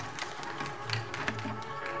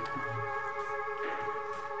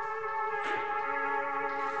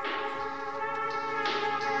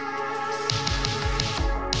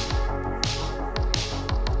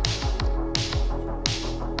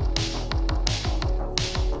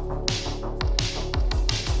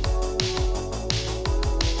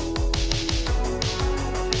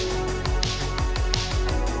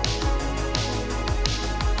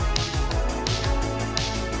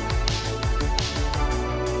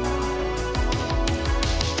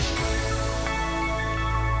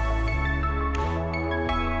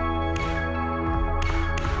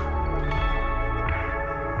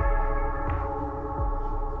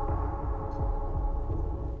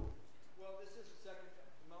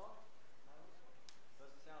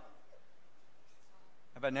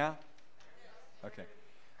about now? Okay.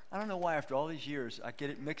 I don't know why after all these years I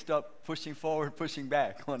get it mixed up, pushing forward, pushing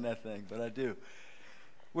back on that thing, but I do.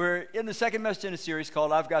 We're in the second message in a series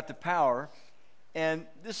called I've Got the Power, and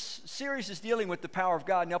this series is dealing with the power of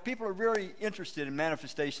God. Now, people are very interested in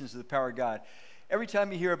manifestations of the power of God. Every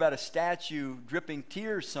time you hear about a statue dripping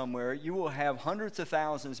tears somewhere, you will have hundreds of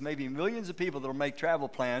thousands, maybe millions of people that will make travel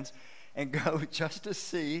plans and go just to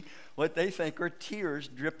see what they think are tears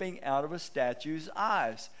dripping out of a statue's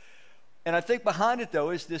eyes. And I think behind it, though,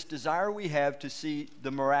 is this desire we have to see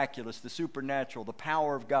the miraculous, the supernatural, the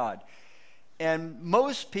power of God. And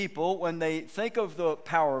most people, when they think of the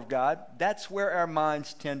power of God, that's where our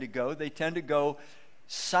minds tend to go. They tend to go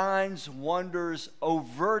signs, wonders,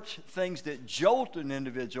 overt things that jolt an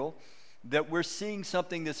individual, that we're seeing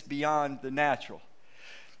something that's beyond the natural.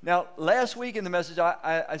 Now, last week in the message,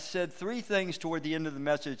 I said three things toward the end of the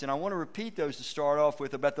message, and I want to repeat those to start off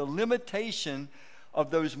with about the limitation of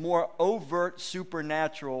those more overt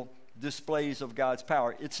supernatural displays of God's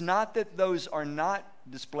power. It's not that those are not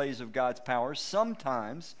displays of God's power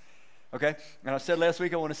sometimes, okay? And I said last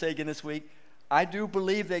week, I want to say again this week, I do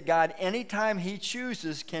believe that God, anytime He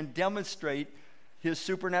chooses, can demonstrate His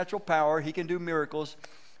supernatural power. He can do miracles.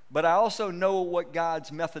 But I also know what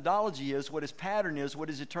God's methodology is, what His pattern is, what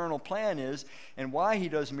His eternal plan is, and why He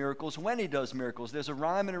does miracles when He does miracles. There's a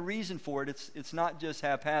rhyme and a reason for it. It's not just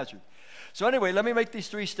haphazard. So anyway, let me make these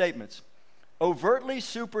three statements. Overtly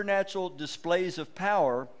supernatural displays of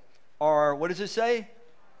power are, what does it say?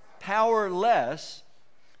 Powerless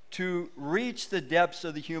to reach the depths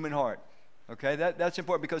of the human heart. Okay, that's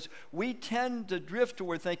important because we tend to drift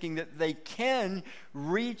toward thinking that they can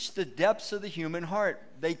reach the depths of the human heart.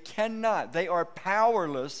 They cannot. They are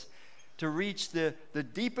powerless to reach the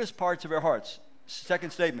deepest parts of our hearts.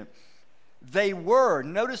 Second statement. They were,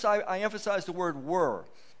 notice I emphasize the word were.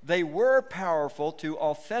 They were powerful to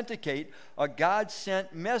authenticate a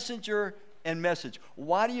God-sent messenger and message.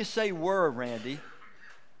 Why do you say were, Randy?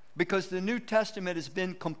 Because the New Testament has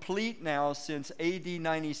been complete now since AD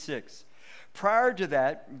 96. Prior to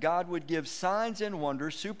that, God would give signs and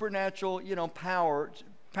wonders, supernatural,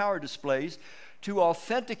 power displays to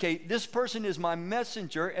authenticate this person is my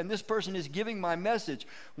messenger and this person is giving my message.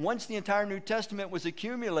 Once the entire New Testament was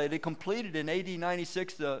accumulated, completed in AD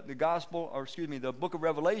 96, the book of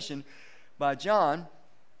Revelation by John,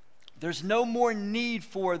 there's no more need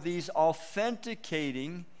for these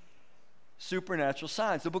authenticating supernatural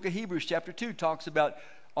signs. The book of Hebrews chapter 2 talks about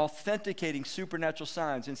authenticating supernatural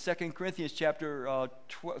signs. In 2 Corinthians chapter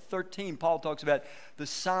 13, Paul talks about the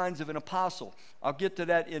signs of an apostle. I'll get to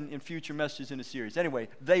that in future messages in the series. Anyway,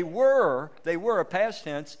 they were a past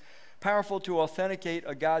tense, powerful to authenticate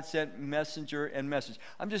a God-sent messenger and message.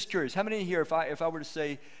 I'm just curious, how many here, if I were to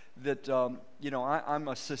say that, I'm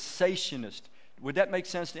a cessationist, would that make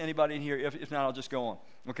sense to anybody in here? If not, I'll just go on.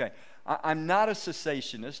 Okay, I'm not a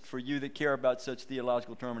cessationist for you that care about such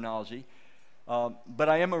theological terminology. But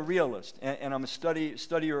I am a realist, and I'm a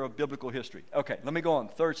studier of biblical history. Okay, let me go on.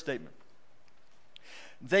 Third statement.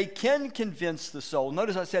 They can convince the soul.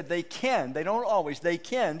 Notice I said they can. They don't always. They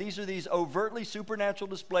can. These are these overtly supernatural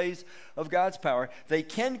displays of God's power. They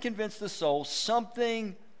can convince the soul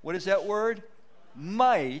something, what is that word?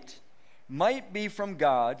 Might be from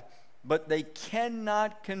God, but they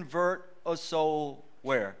cannot convert a soul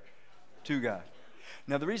where? To God.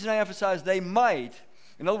 Now, the reason I emphasize they might,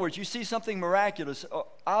 in other words, you see something miraculous,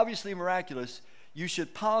 obviously miraculous, you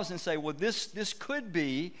should pause and say, well, this could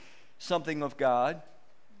be something of God,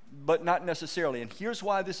 but not necessarily. And here's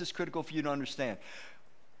why this is critical for you to understand.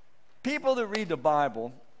 People that read the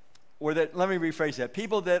Bible, let me rephrase that,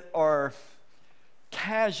 people that are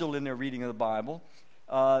casual in their reading of the Bible,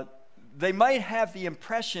 they might have the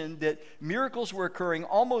impression that miracles were occurring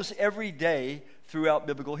almost every day throughout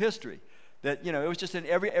biblical history. That, it was just an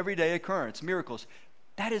everyday occurrence, miracles.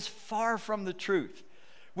 That is far from the truth.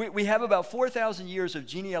 We have about 4,000 years of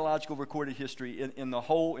genealogical recorded history in the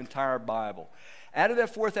whole entire Bible. Out of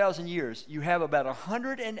that 4,000 years, you have about a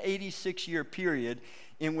 186-year period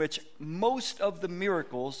in which most of the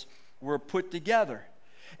miracles were put together.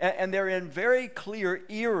 And they're in very clear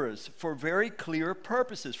eras for very clear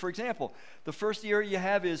purposes. For example, the first era you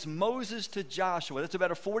have is Moses to Joshua. That's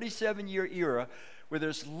about a 47-year era where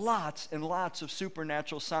there's lots and lots of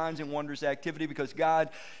supernatural signs and wonders activity because God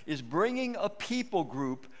is bringing a people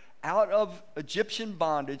group out of Egyptian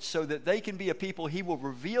bondage so that they can be a people He will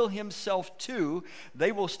reveal Himself to.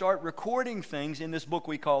 They will start recording things in this book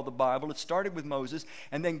we call the Bible. It started with Moses,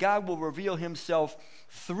 and then God will reveal Himself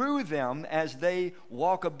through them as they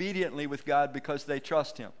walk obediently with God because they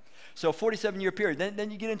trust Him. So 47-year period.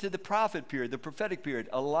 Then you get into the prophet period, the prophetic period.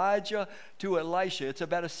 Elijah to Elisha. It's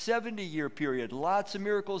about a 70-year period. Lots of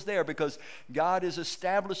miracles there because God is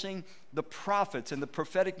establishing the prophets and the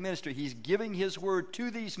prophetic ministry. He's giving his word to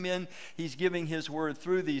these men. He's giving his word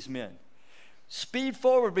through these men. Speed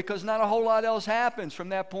forward because not a whole lot else happens from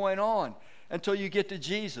that point on until you get to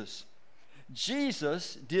Jesus.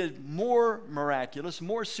 Jesus did more miraculous,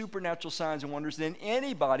 more supernatural signs and wonders than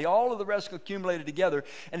anybody, all of the rest accumulated together,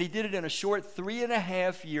 and he did it in a short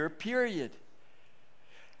 3.5-year period.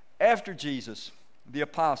 After Jesus, the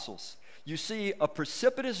apostles. You see a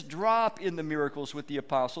precipitous drop in the miracles with the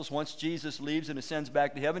apostles once Jesus leaves and ascends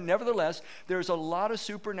back to heaven. Nevertheless, there's a lot of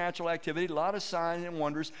supernatural activity, a lot of signs and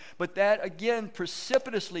wonders, but that again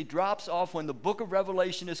precipitously drops off when the book of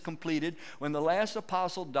Revelation is completed, when the last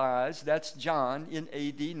apostle dies. That's John in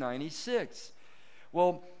AD 96.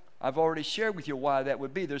 Well, I've already shared with you why that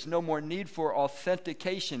would be. There's no more need for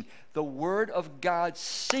authentication. The Word of God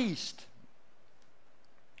ceased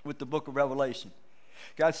with the book of Revelation.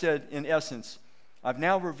 God said, in essence, I've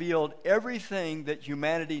now revealed everything that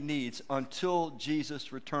humanity needs until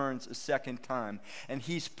Jesus returns a second time. And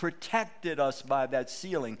he's protected us by that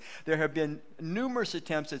sealing. There have been numerous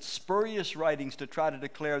attempts at spurious writings to try to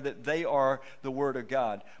declare that they are the Word of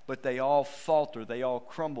God. But they all falter, they all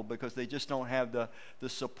crumble because they just don't have the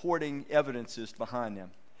supporting evidences behind them.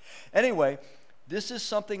 Anyway, this is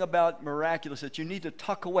something about miraculous that you need to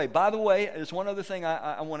tuck away. By the way, there's one other thing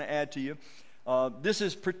I want to add to you. This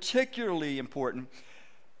is particularly important.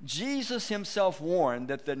 Jesus himself warned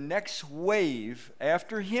that the next wave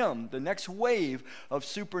after him, the next wave of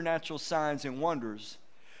supernatural signs and wonders,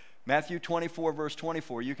 Matthew 24, verse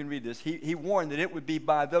 24, you can read this. He warned that it would be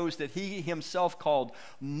by those that he himself called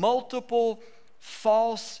multiple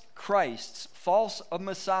false Christs, false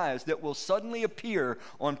messiahs that will suddenly appear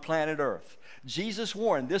on planet Earth. Jesus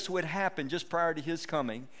warned this would happen just prior to his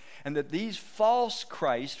coming, and that these false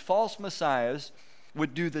Christ, false messiahs,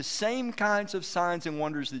 would do the same kinds of signs and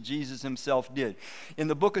wonders that Jesus himself did. In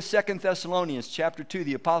the book of 2 Thessalonians, chapter 2,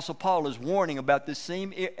 the Apostle Paul is warning about this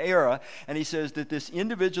same era, and he says that this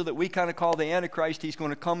individual that we kind of call the Antichrist, he's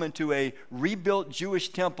going to come into a rebuilt Jewish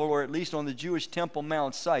temple, or at least on the Jewish Temple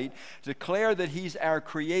Mount site, declare that he's our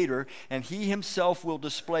creator, and he himself will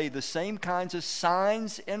display the same kinds of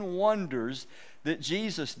signs and wonders that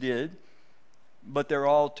Jesus did, but they're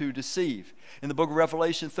all to deceive. In the book of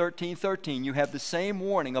Revelation 13:13, you have the same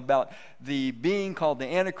warning about the being called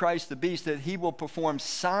the Antichrist, the beast, that he will perform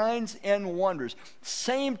signs and wonders.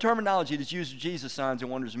 Same terminology that's used for Jesus, signs and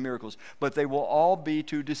wonders and miracles, but they will all be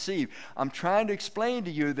to deceive. I'm trying to explain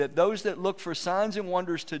to you that those that look for signs and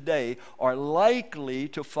wonders today are likely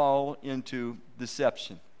to fall into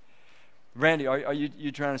deception. Randy, are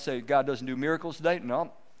you trying to say God doesn't do miracles today?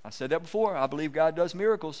 No, I said that before. I believe God does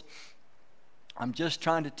miracles. I'm just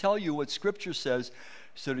trying to tell you what Scripture says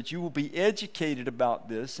so that you will be educated about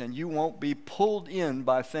this and you won't be pulled in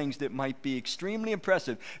by things that might be extremely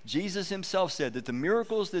impressive. Jesus himself said that the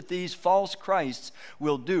miracles that these false Christs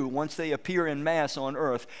will do once they appear in mass on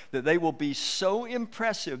earth, that they will be so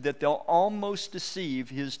impressive that they'll almost deceive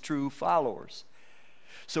his true followers.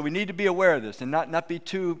 So we need to be aware of this and not be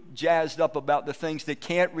too jazzed up about the things that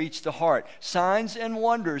can't reach the heart. Signs and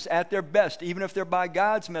wonders at their best, even if they're by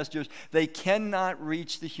God's messengers, they cannot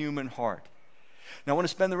reach the human heart. Now I want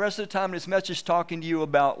to spend the rest of the time in this message talking to you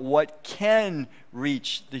about what can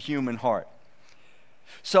reach the human heart.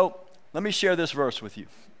 So let me share this verse with you.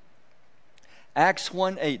 Acts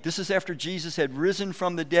 1:8. This is after Jesus had risen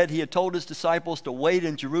from the dead. He had told his disciples to wait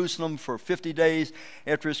in Jerusalem for 50 days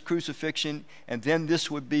after his crucifixion, and then this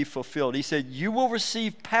would be fulfilled. He said, "You will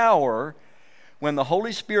receive power when the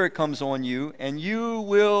Holy Spirit comes on you, and you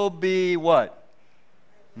will be" what?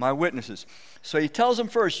 "My witnesses." So he tells them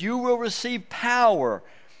first, you will receive power.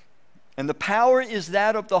 And the power is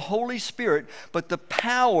that of the Holy Spirit, but the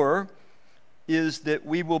power is that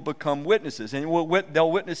we will become witnesses. And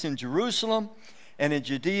they'll witness in Jerusalem and in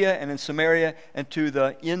Judea and in Samaria and to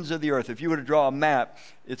the ends of the earth. If you were to draw a map,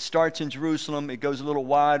 it starts in Jerusalem, it goes a little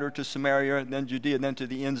wider to Samaria, then Judea, and then to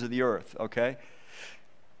the ends of the earth, okay?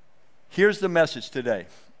 Here's the message today.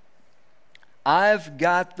 I've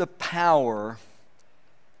got the power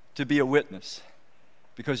to be a witness.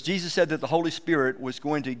 Because Jesus said that the Holy Spirit was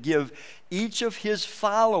going to give each of his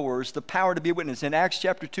followers the power to be a witness. In Acts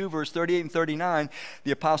chapter 2, verse 38 and 39,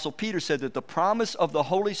 the Apostle Peter said that the promise of the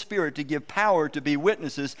Holy Spirit to give power to be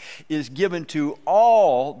witnesses is given to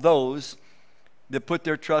all those that put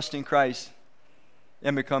their trust in Christ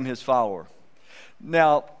and become his follower.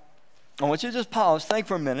 Now, I want you to just pause, think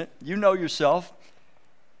for a minute. You know yourself.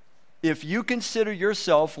 if you consider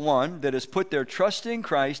yourself one that has put their trust in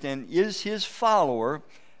Christ and is his follower,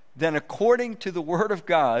 then according to the Word of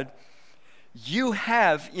God, you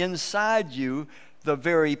have inside you the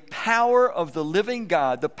very power of the living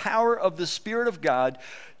God, the power of the Spirit of God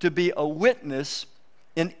to be a witness,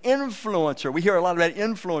 an influencer. We hear a lot about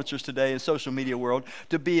influencers today in social media world.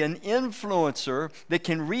 To be an influencer that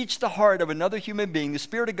can reach the heart of another human being. The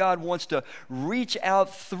Spirit of God wants to reach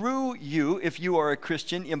out through you, if you are a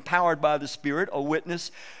Christian, empowered by the Spirit, a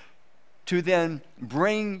witness, to then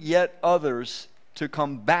bring yet others to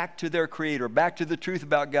come back to their Creator, back to the truth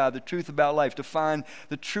about God, the truth about life, to find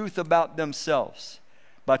the truth about themselves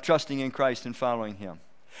by trusting in Christ and following Him.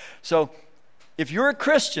 So, if you're a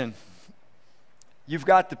Christian, you've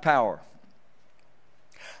got the power.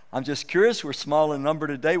 I'm just curious, we're small in number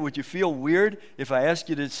today. Would you feel weird if I asked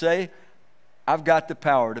you to say, I've got the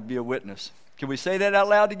power to be a witness? Can we say that out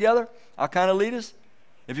loud together? I'll kind of lead us.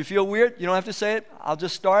 If you feel weird, you don't have to say it. I'll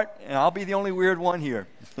just start, and I'll be the only weird one here.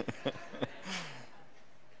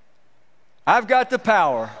 I've got the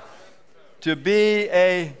power to be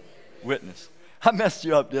a witness. I messed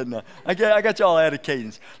you up, didn't I? I got you all out of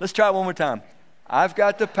cadence. Let's try it one more time. I've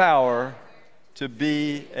got the power to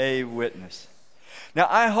be a witness. Now,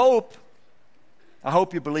 I hope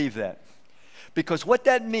you believe that. Because what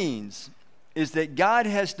that means is that God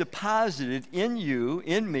has deposited in you,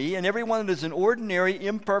 in me, and everyone that is an ordinary,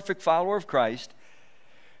 imperfect follower of Christ,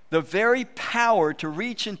 the very power to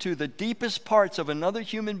reach into the deepest parts of another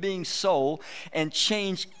human being's soul and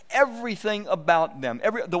change everything about them.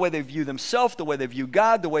 The way they view themselves, the way they view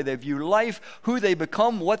God, the way they view life, who they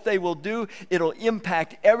become, what they will do. It'll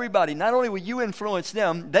impact everybody. Not only will you influence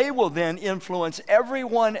them, they will then influence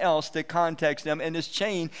everyone else that contacts them. And this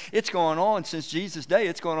chain, it's going on since Jesus' day.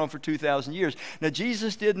 It's going on for 2,000 years. Now,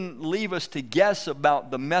 Jesus didn't leave us to guess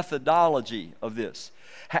about the methodology of this,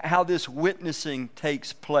 how this witnessing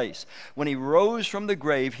takes place. When he rose from the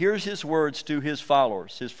grave, here's his words to his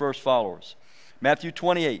followers, his first followers. Matthew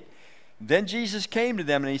 28. Then Jesus came to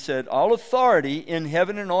them and he said, all authority in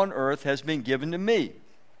heaven and on earth has been given to me.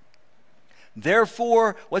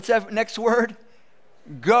 Therefore, what's that next word?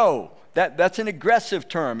 Go. That's an aggressive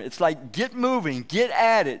term. It's like get moving, get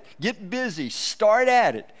at it, get busy, start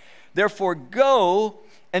at it. Therefore, go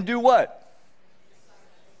and do what?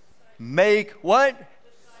 Make what?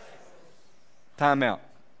 Time out.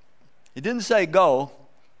 It didn't say go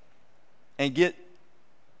and get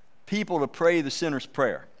people to pray the sinner's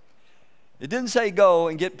prayer. It didn't say go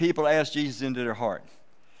and get people to ask Jesus into their heart.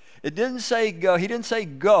 It didn't say go. He didn't say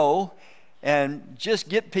go and just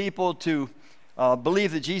get people to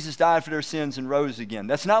believe that Jesus died for their sins and rose again.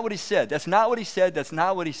 That's not what he said. That's not what he said. That's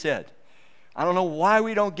not what he said. I don't know why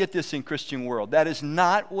we don't get this in Christian world. That is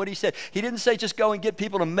not what he said. He didn't say just go and get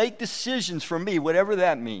people to make decisions for me, whatever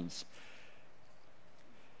that means.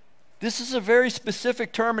 This is a very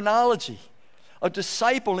specific terminology. A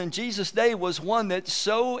disciple in Jesus' day was one that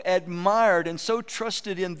so admired and so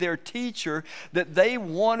trusted in their teacher that they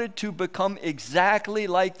wanted to become exactly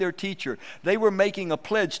like their teacher. They were making a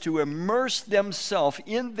pledge to immerse themselves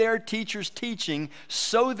in their teacher's teaching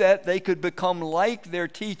so that they could become like their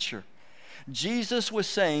teacher. Jesus was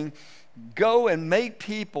saying, go and make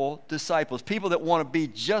people disciples, people that want to be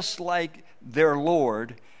just like their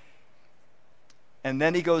Lord. And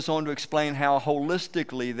then he goes on to explain how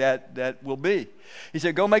holistically that will be. He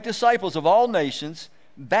said, go make disciples of all nations,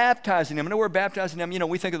 baptizing them. I know we're baptizing them. You know,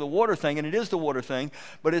 we think of the water thing, and it is the water thing,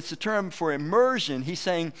 but it's a term for immersion. He's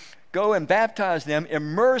saying, go and baptize them,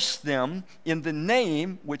 immerse them in the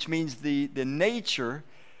name, which means the nature,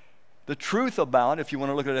 the truth about, if you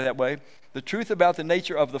want to look at it that way, the truth about the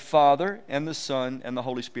nature of the Father and the Son and the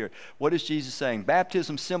Holy Spirit. What is Jesus saying?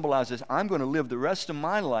 Baptism symbolizes I'm going to live the rest of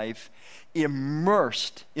my life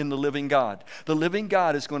immersed in the living God. The living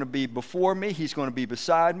God is going to be before me. He's going to be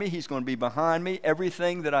beside me. He's going to be behind me.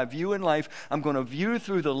 Everything that I view in life, I'm going to view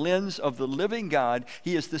through the lens of the living God.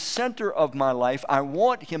 He is the center of my life. I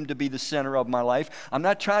want him to be the center of my life. I'm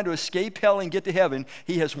not trying to escape hell and get to heaven.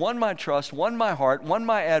 He has won my trust, won my heart, won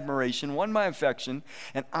my admiration, won my affection,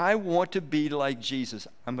 and I want to be like Jesus.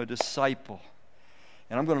 I'm a disciple,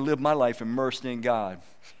 and I'm going to live my life immersed in God.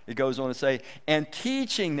 It goes on to say, and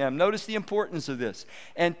teaching them, notice the importance of this,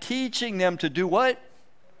 and teaching them to do what?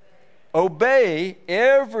 Obey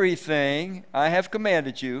everything I have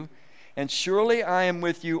commanded you, and surely I am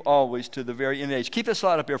with you always to the very end of age. Keep this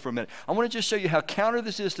slide up here for a minute. I want to just show you how counter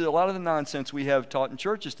this is to a lot of the nonsense we have taught in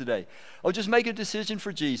churches today. Oh, just make a decision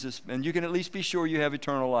for Jesus, and you can at least be sure you have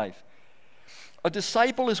eternal life. A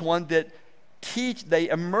disciple is one that they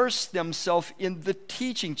immerse themselves in the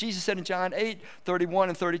teaching. Jesus said in John 8:31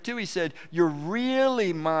 and 32, he said, you're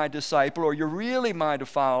really my disciple, or you're really my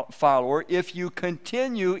follower if you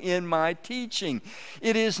continue in my teaching.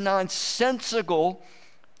 It is nonsensical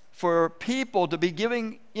for people to be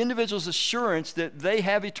giving individuals assurance that they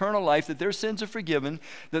have eternal life, that their sins are forgiven,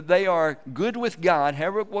 that they are good with God,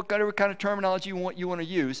 whatever kind of terminology you want to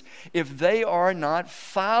use, if they are not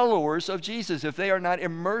followers of Jesus, if they are not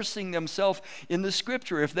immersing themselves in the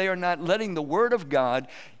Scripture, if they are not letting the Word of God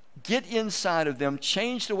get inside of them,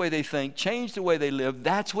 change the way they think, change the way they live.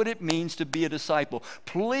 That's what it means to be a disciple.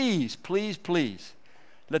 Please, please, please,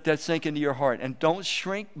 let that sink into your heart, and don't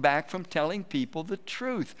shrink back from telling people the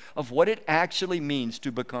truth of what it actually means to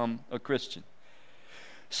become a Christian.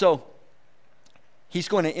 So, he's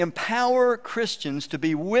going to empower Christians to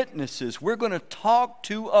be witnesses. We're going to talk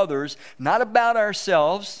to others, not about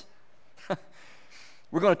ourselves.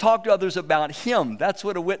 We're going to talk to others about him. That's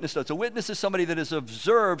what a witness does. A witness is somebody that has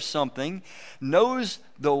observed something, knows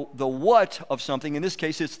the what of something. In this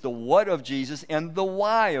case, it's the what of Jesus and the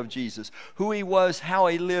why of Jesus. Who he was, how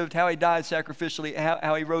he lived, how he died sacrificially,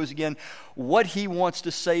 how he rose again, what he wants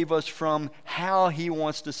to save us from, how he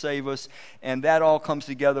wants to save us. And that all comes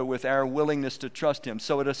together with our willingness to trust him.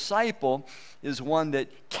 So a disciple is one that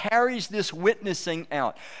carries this witnessing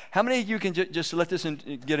out. How many of you can just let this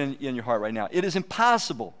get in your heart right now? It is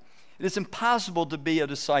impossible. It is impossible to be a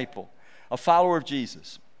disciple, a follower of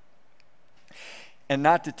Jesus, and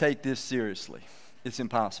not to take this seriously. It's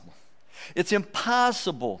impossible. It's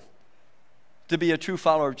impossible to be a true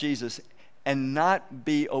follower of Jesus and not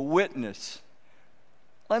be a witness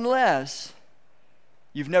unless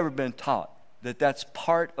you've never been taught that that's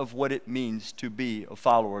part of what it means to be a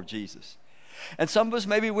follower of Jesus. And some of us,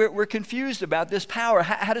 maybe we're confused about this power.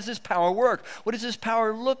 How does this power work? What does this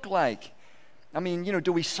power look like? I mean,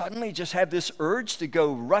 do we suddenly just have this urge to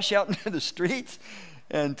go rush out into the streets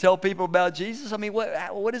and tell people about Jesus? I mean,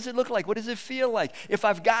 what does it look like? What does it feel like? If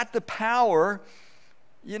I've got the power,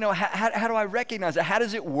 how do I recognize it? How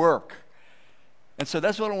does it work? And so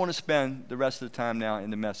that's what I want to spend the rest of the time now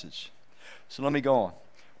in the message. So let me go on.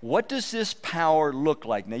 What does this power look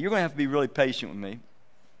like? Now, you're going to have to be really patient with me.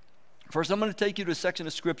 First, I'm going to take you to a section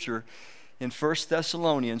of Scripture in 1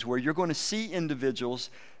 Thessalonians where you're going to see individuals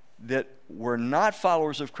that were not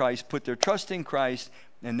followers of Christ put their trust in Christ,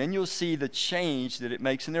 and then you'll see the change that it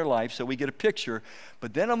makes in their life, so we get a picture.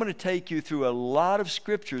 But then I'm going to take you through a lot of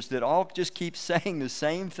scriptures that all just keep saying the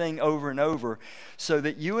same thing over and over, so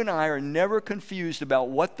that you and I are never confused about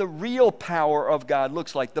what the real power of God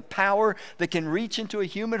looks like, the power that can reach into a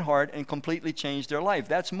human heart and completely change their life.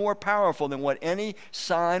 That's more powerful than what any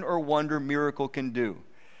sign or wonder miracle can do.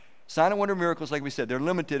 Sign and wonder miracles, like we said, they're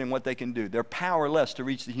limited in what they can do. They're powerless to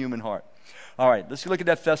reach the human heart. All right, let's look at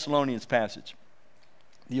that Thessalonians passage.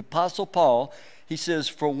 The Apostle Paul, he says,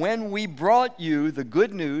 for when we brought you the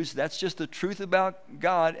good news, that's just the truth about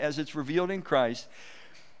God as it's revealed in Christ.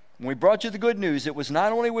 When we brought you the good news, it was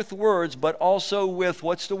not only with words, but also with,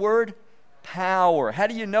 what's the word? Power. How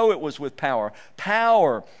do you know it was with power?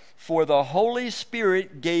 Power. For the Holy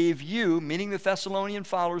Spirit gave you, meaning the Thessalonian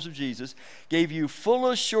followers of Jesus, gave you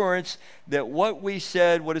full assurance that what we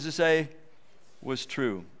said, what does it say, was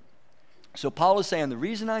true. So Paul is saying, the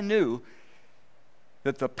reason I knew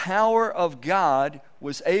that the power of God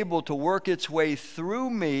was able to work its way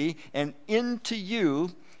through me and into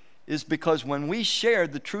you is because when we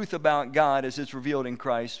shared the truth about God as it's revealed in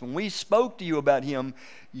Christ, when we spoke to you about him,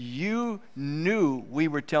 you knew we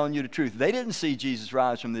were telling you the truth. They didn't see Jesus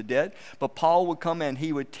rise from the dead, but Paul would come and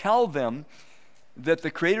he would tell them that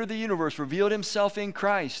the creator of the universe revealed himself in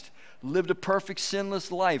Christ, lived a perfect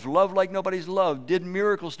sinless life, loved like nobody's loved, did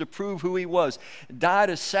miracles to prove who he was, died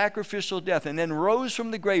a sacrificial death, and then rose from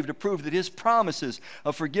the grave to prove that his promises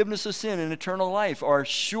of forgiveness of sin and eternal life are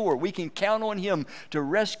sure. We can count on him to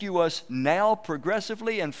rescue us now,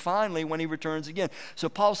 progressively, and finally when he returns again. So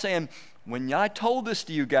Paul's saying, when I told this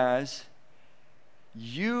to you guys,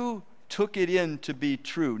 you took it in to be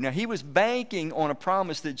true. Now, he was banking on a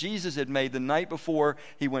promise that Jesus had made the night before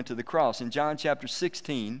he went to the cross. In John chapter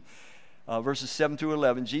 16, verses 7 through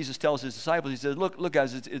 11, Jesus tells his disciples, he says, look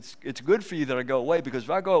guys, it's good for you that I go away, because if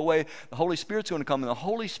I go away, the Holy Spirit's going to come, and the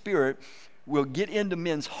Holy Spirit will get into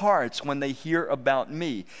men's hearts when they hear about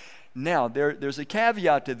me. Now, there's a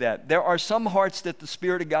caveat to that. There are some hearts that the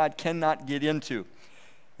Spirit of God cannot get into.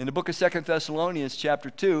 In the book of 2 Thessalonians chapter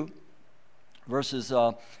 2, verses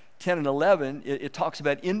 10 and 11, it talks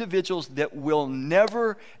about individuals that will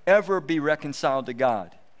never, ever be reconciled to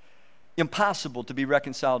God. impossible to be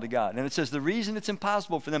reconciled to God. And it says the reason it's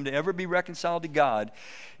impossible for them to ever be reconciled to God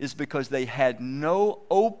is because they had no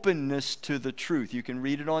openness to the truth. You can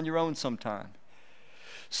read it on your own sometime.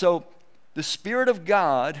 So the Spirit of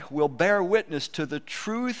God will bear witness to the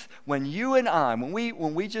truth when you and I,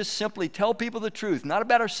 when we just simply tell people the truth, not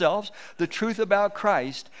about ourselves, the truth about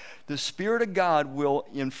Christ, the Spirit of God will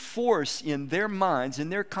enforce in their minds, in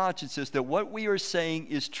their consciences, that what we are saying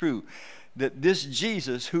is true. That this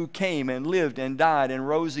Jesus who came and lived and died and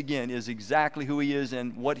rose again is exactly who he is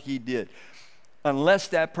and what he did. Unless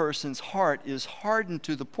that person's heart is hardened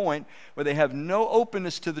to the point where they have no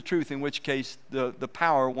openness to the truth, in which case the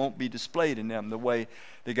power won't be displayed in them the way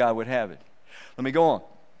that God would have it. Let me go on.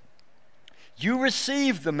 You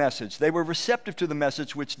received the message. They were receptive to the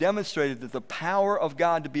message, which demonstrated that the power of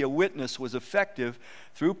God to be a witness was effective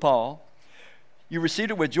through Paul. You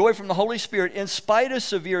received it with joy from the Holy Spirit. In spite of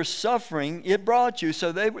severe suffering, it brought you.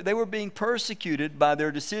 So they were being persecuted by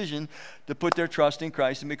their decision to put their trust in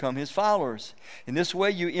Christ and become his followers. In this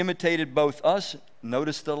way, you imitated both us.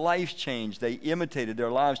 Notice the life change. They imitated,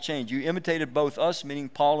 their lives changed. You imitated both us, meaning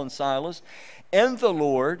Paul and Silas, and the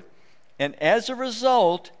Lord. And as a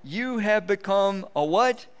result, you have become a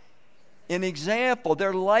what? An example.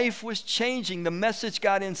 Their life was changing. The message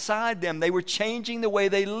got inside them. They were changing the way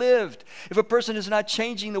they lived. If a person is not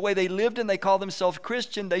changing the way they lived and they call themselves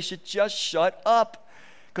Christian, they should just shut up,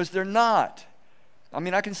 because they're not. I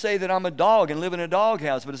mean, I can say that I'm a dog and live in a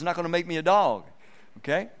doghouse, but it's not going to make me a dog.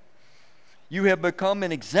 Okay? You have become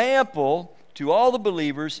an example to all the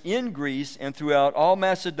believers in Greece and throughout all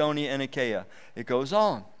Macedonia and Achaia. It goes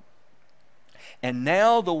on. And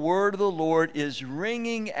now the word of the Lord is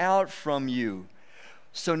ringing out from you.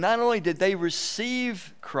 So not only did they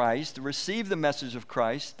receive Christ, receive the message of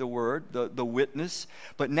Christ, the word, the witness,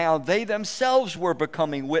 but now they themselves were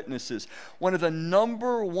becoming witnesses. One of the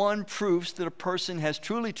number one proofs that a person has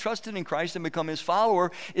truly trusted in Christ and become his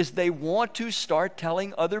follower is they want to start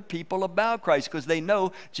telling other people about Christ, because they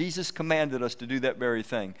know Jesus commanded us to do that very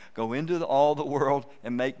thing. Go into all the world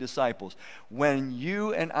and make disciples. When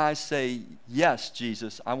you and I say, yes,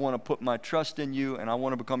 Jesus, I want to put my trust in you and I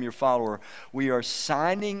want to become your follower, we are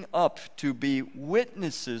signing up to be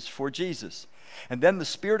witnesses for Jesus. And then the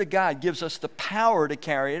Spirit of God gives us the power to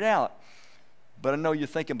carry it out. But I know you're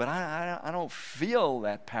thinking, but I don't feel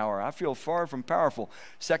that power. I feel far from powerful.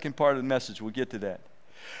 Second part of the message, we'll get to that.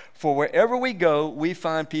 For wherever we go, we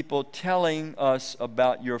find people telling us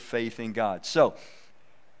about your faith in God. So,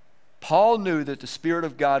 Paul knew that the Spirit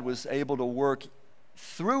of God was able to work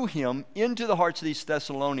through him into the hearts of these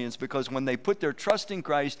Thessalonians, because when they put their trust in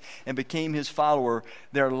Christ and became his follower,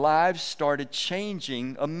 their lives started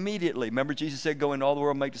changing immediately. Remember, Jesus said, go into all the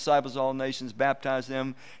world, make disciples of all nations, baptize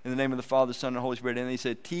them in the name of the Father, Son, and Holy Spirit. And he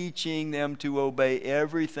said, teaching them to obey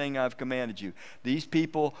everything I've commanded you. These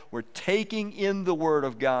people were taking in the Word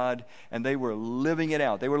of God and they were living it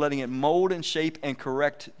out. They were letting it mold and shape and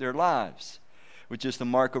correct their lives, which is the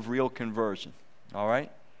mark of real conversion. All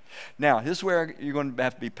right? Now, this is where you're going to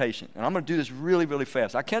have to be patient. And I'm going to do this really, really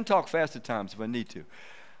fast. I can talk fast at times if I need to.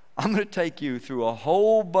 I'm going to take you through a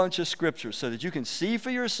whole bunch of scriptures so that you can see for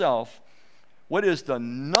yourself what is the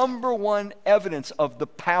number one evidence of the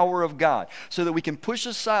power of God, so that we can push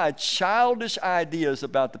aside childish ideas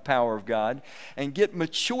about the power of God and get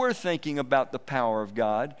mature thinking about the power of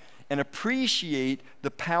God and appreciate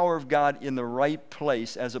the power of God in the right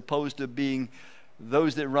place, as opposed to being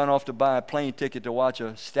those that run off to buy a plane ticket to watch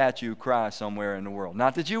a statue cry somewhere in the world.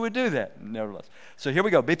 Not that you would do that, nevertheless. So here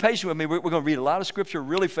we go. Be patient with me. We're going to read a lot of scripture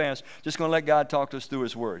really fast. Just going to let God talk to us through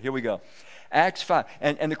his word. Here we go. Acts 5.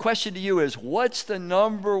 And the question to you is, what's the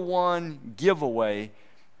number one giveaway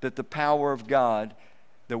that the power of God,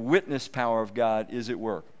 the witness power of God, is at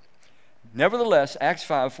work? Nevertheless, Acts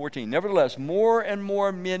 5:14, nevertheless, more and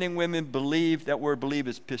more men and women believed. That word believe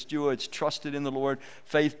is pisteuo, it's trusted in the Lord.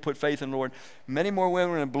 Faith, put faith in the Lord. Many more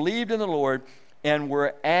women believed in the Lord and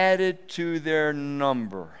were added to their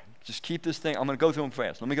number. Just keep this thing. I'm going to go through them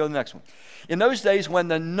fast. Let me go to the next one. In those days, when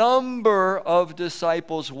the number of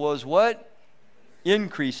disciples was what?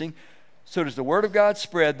 Increasing. So does the word of God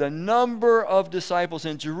spread. The number of disciples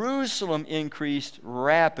in Jerusalem increased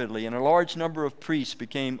rapidly, and a large number of priests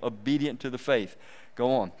became obedient to the faith.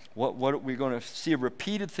 Go on. What we're going to see a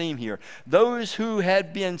repeated theme here. Those who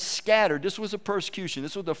had been scattered. This was a persecution.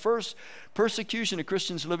 This was the first persecution of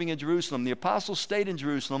Christians living in Jerusalem. The apostles stayed in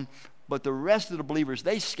Jerusalem, but the rest of the believers,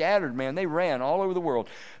 they scattered, man. They ran all over the world.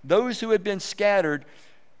 Those who had been scattered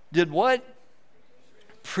did what?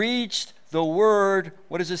 Preached the word.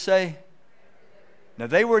 What does it say? Now,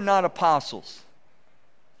 they were not apostles.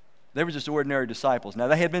 They were just ordinary disciples. Now,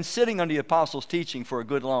 they had been sitting under the apostles' teaching for a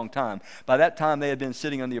good long time. By that time, they had been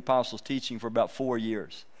sitting under the apostles' teaching for about 4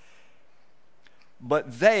 years.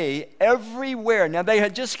 But they, everywhere, now they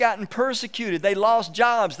had just gotten persecuted. They lost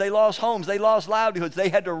jobs, they lost homes, they lost livelihoods. They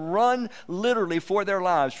had to run literally for their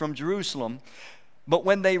lives from Jerusalem. But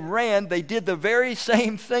when they ran, they did the very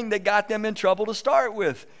same thing that got them in trouble to start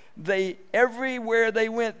with. They, everywhere they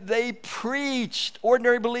went, they preached.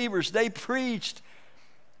 Ordinary believers, they preached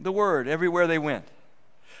the word everywhere they went.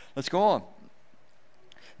 Let's go on.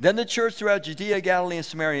 Then the church throughout Judea, Galilee, and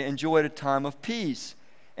Samaria enjoyed a time of peace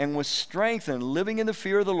and was strengthened, living in the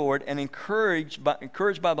fear of the Lord and encouraged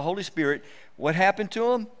by the Holy Spirit. What happened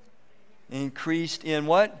to them? Increased in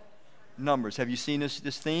what? Numbers. Have you seen this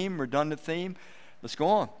theme, redundant theme? Let's go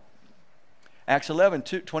on. Acts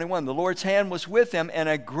 11:21. The Lord's hand was with them, and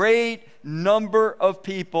a great number of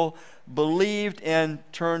people believed and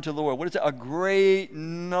turned to the Lord. What is that? A great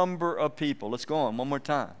number of people. Let's go on one more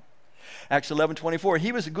time. Acts 11:24.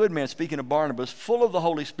 He was a good man, speaking of Barnabas, full of the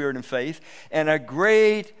Holy Spirit and faith, and a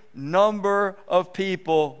great number of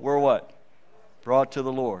people were what? Brought to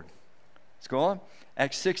the Lord. Let's go on.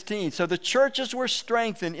 Acts 16. So the churches were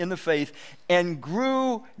strengthened in the faith and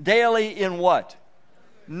grew daily in what?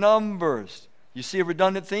 Numbers. You see a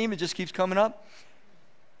redundant theme? It just keeps coming up.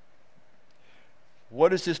 What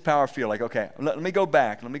does this power feel like? Okay, let me go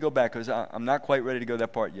back. Let me go back because I'm not quite ready to go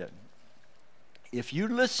that part yet. If you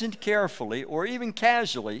listened carefully or even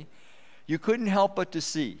casually, you couldn't help but to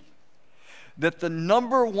see that the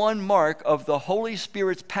number one mark of the Holy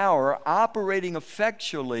Spirit's power operating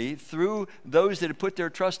effectually through those that had put their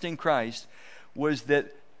trust in Christ was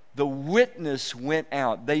that the witness went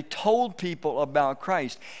out. They told people about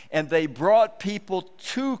Christ, and they brought people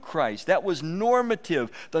to Christ. That was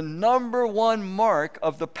normative. The number one mark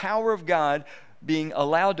of the power of God being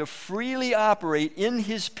allowed to freely operate in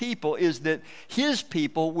His people is that His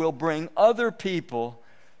people will bring other people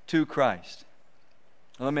to Christ.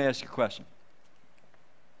 Now, let me ask you a question.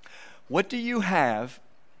 What do you have?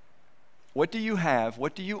 What do you have?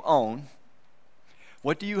 What do you own?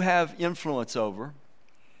 What do you have influence over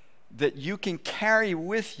that you can carry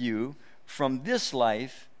with you from this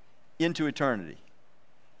life into eternity?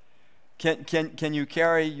 Can you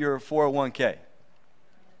carry your 401k?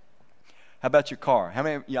 How about your car? How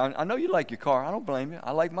many? I know you like your car. I don't blame you.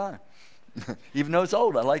 I like mine. Even though it's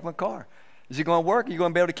old, I like my car. Is it going to work? Are you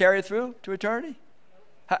going to be able to carry it through to eternity?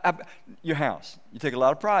 Your house. You take a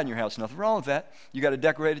lot of pride in your house. Nothing wrong with that. You got to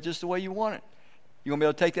decorate it just the way you want it. You going to be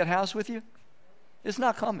able to take that house with you? It's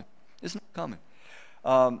not coming. It's not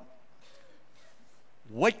coming.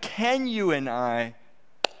 What can you and I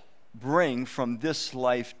bring from this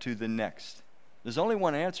life to the next? There's only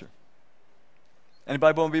one answer.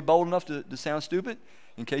 Anybody want to be bold enough to sound stupid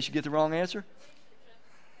in case you get the wrong answer?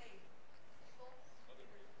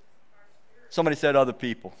 Somebody said other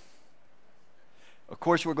people. Of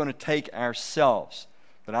course, we're going to take ourselves,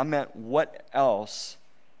 but I meant what else?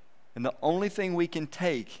 And the only thing we can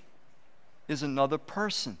take is another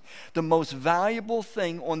person. The most valuable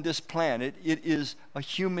thing on this planet, it is a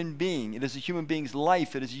human being. It is a human being's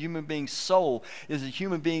life. It is a human being's soul. It is a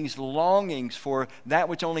human being's longings for that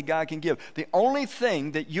which only God can give. The only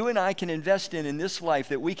thing that you and I can invest in this life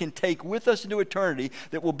that we can take with us into eternity,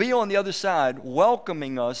 that will be on the other side,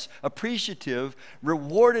 welcoming us, appreciative,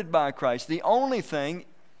 rewarded by Christ, the only thing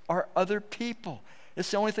are other people.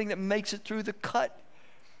 It's the only thing that makes it through the cut.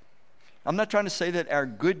 I'm not trying to say that our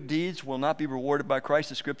good deeds will not be rewarded by Christ.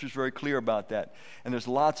 The Scripture is very clear about that. And there's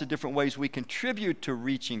lots of different ways we contribute to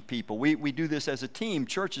reaching people. We do this as a team.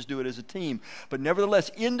 Churches do it as a team. But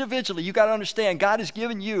nevertheless, individually, you got to understand, God has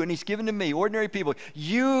given you and He's given to me, ordinary people.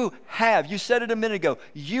 You said it a minute ago,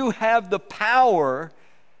 you have the power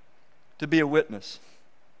to be a witness.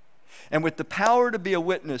 And with the power to be a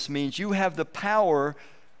witness means you have the power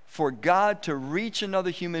for God to reach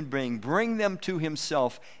another human being, bring them to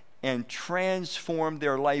Himself, and transform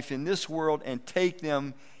their life in this world and take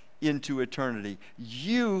them into eternity.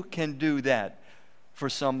 You can do that for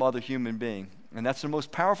some other human being. And that's the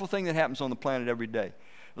most powerful thing that happens on the planet every day.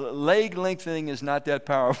 Leg lengthening is not that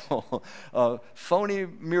powerful. Phony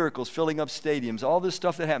miracles filling up stadiums, all this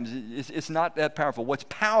stuff that happens, it's not that powerful. What's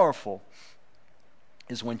powerful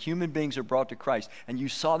is when human beings are brought to Christ. And you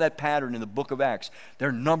saw that pattern in the book of Acts.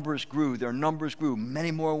 Their numbers grew.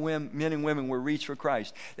 Many more men and women were reached for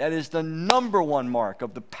Christ. That is the number one mark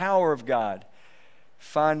of the power of God,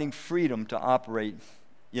 finding freedom to operate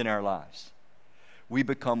in our lives. We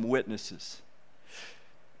become witnesses.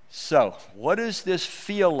 So, what does this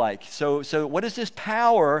feel like? So what is this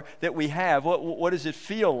power that we have? What does it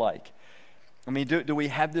feel like? I mean, do we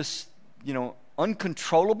have this,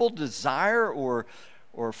 uncontrollable desire or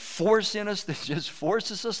force in us that just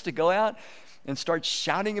forces us to go out and start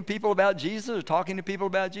shouting at people about Jesus or talking to people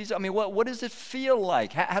about Jesus? I mean, what does it feel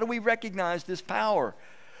like? How do we recognize this power?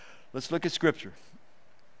 Let's look at Scripture.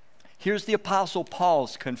 Here's the Apostle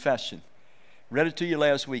Paul's confession. Read it to you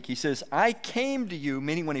last week. He says, I came to you,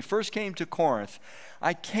 meaning when he first came to Corinth,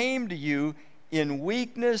 I came to you in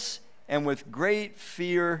weakness and with great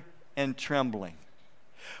fear and trembling.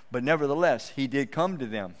 But nevertheless, he did come to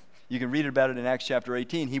them. You can read about it in Acts chapter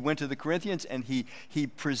 18. He went to the Corinthians and he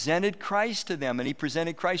presented Christ to them, and he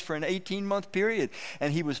presented Christ for an 18-month period.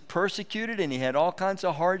 And he was persecuted and he had all kinds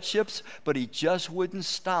of hardships, but he just wouldn't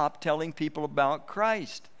stop telling people about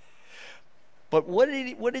Christ. But what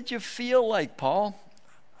did you feel like, Paul?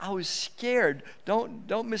 I was scared.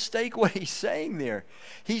 Don't mistake what he's saying there.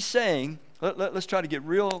 He's saying, let's try to get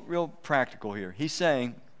real practical here. He's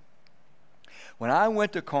saying, when I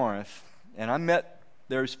went to Corinth and I met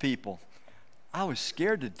those people, I was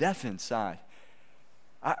scared to death inside.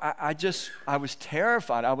 I was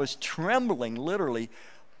terrified. I was trembling, literally.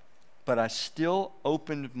 But I still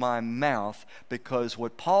opened my mouth because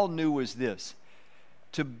what Paul knew was this.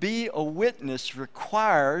 To be a witness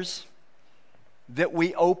requires that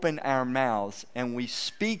we open our mouths and we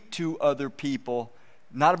speak to other people,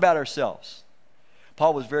 not about ourselves.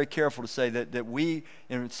 Paul was very careful to say that we,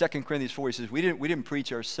 in 2 Corinthians 4, he says, we didn't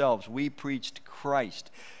preach ourselves, we preached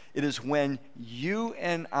Christ. It is when you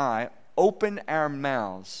and I open our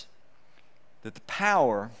mouths that the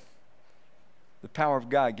power of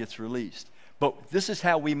God gets released. But this is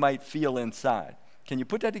how we might feel inside. Can you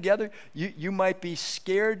put that together? You might be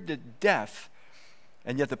scared to death,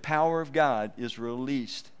 and yet the power of God is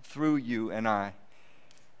released through you and I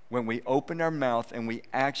when we open our mouth and we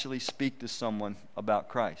actually speak to someone about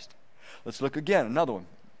Christ. Let's look again, another one.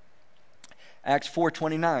 Acts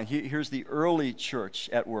 4:29, here's the early church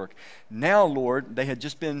at work. Now, Lord, they had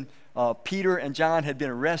just been, Peter and John had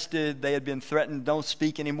been arrested. They had been threatened, don't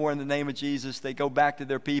speak anymore in the name of Jesus. They go back to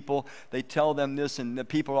their people. They tell them this, and the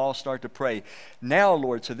people all start to pray. Now,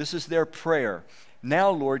 Lord, so this is their prayer.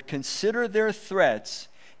 Now, Lord, consider their threats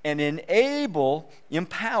and enable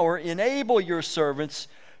your servants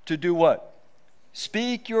to do what?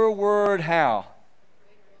 Speak your word how?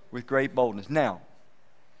 With great boldness. Now,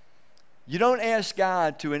 you don't ask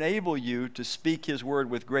God to enable you to speak his word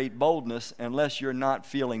with great boldness unless you're not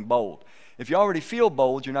feeling bold. If you already feel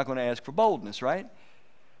bold, you're not going to ask for boldness, right?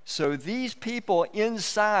 So these people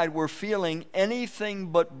inside were feeling anything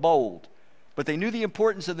but bold. But they knew the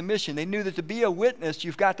importance of the mission. They knew that to be a witness,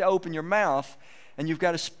 you've got to open your mouth and you've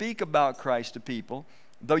got to speak about Christ to people,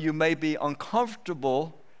 though you may be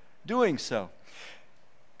uncomfortable doing so.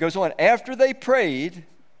 Goes on, after they prayed,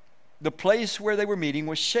 the place where they were meeting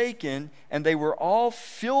was shaken, and they were all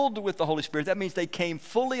filled with the Holy Spirit. That means they came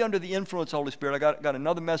fully under the influence of the Holy Spirit. I got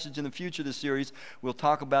another message in the future of this series. We'll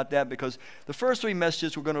talk about that, because the first three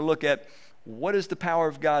messages we're going to look at what does the power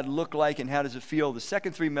of God look like and how does it feel. The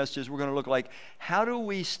second three messages we're going to look like how do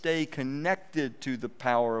we stay connected to the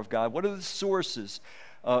power of God. What are the sources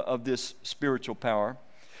of this spiritual power?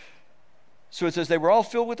 So it says they were all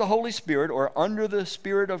filled with the Holy Spirit, or under the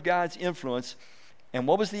Spirit of God's influence. And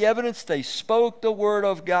what was the evidence? They spoke the word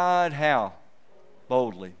of God how?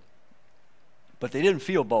 Boldly. But they didn't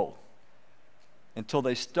feel bold until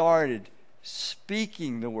they started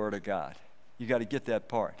speaking the word of God. You got to get that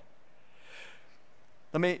part.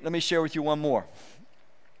 Let me share with you one more.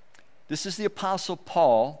 This is the Apostle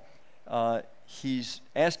Paul. He's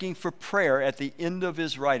asking for prayer at the end of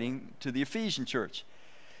his writing to the Ephesian church.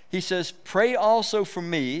 He says, pray also for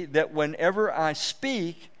me that whenever I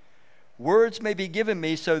speak, words may be given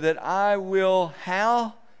me so that I will,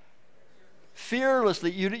 how?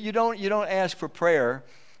 Fearlessly. You don't ask for prayer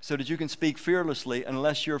so that you can speak fearlessly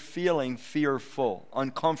unless you're feeling fearful,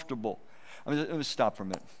 uncomfortable. Let me stop for a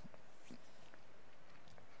minute.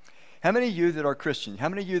 How many of you that are Christians, how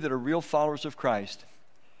many of you that are real followers of Christ,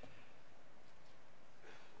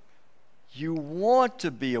 you want to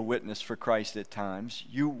be a witness for Christ at times.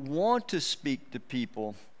 You want to speak to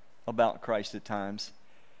people about Christ at times.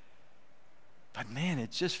 But man, it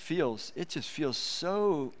just feels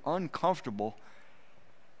so uncomfortable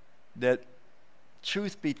that,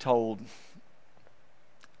 truth be told,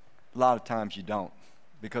 a lot of times you don't,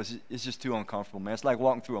 because it's just too uncomfortable, man. It's like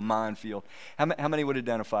walking through a minefield. How many would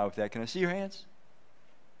identify with that? Can I see your hands?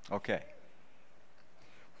 Okay.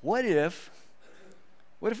 What if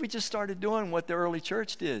we just started doing what the early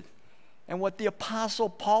church did? And what the Apostle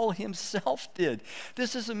Paul himself did.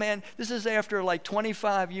 This is after like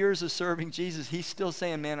 25 years of serving Jesus. He's still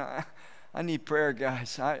saying, man, I need prayer,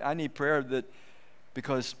 guys. I need prayer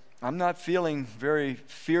because I'm not feeling very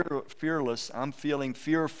fearless. I'm feeling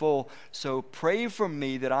fearful. So pray for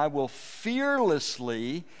me that I will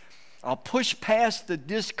fearlessly, I'll push past the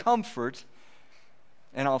discomfort,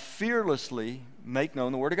 and I'll fearlessly make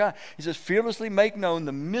known the Word of God. He says, fearlessly make known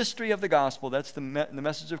the mystery of the gospel. That's the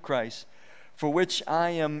message of Christ, for which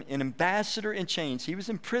I am an ambassador in chains. He was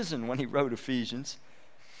in prison when he wrote Ephesians.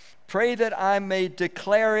 Pray that I may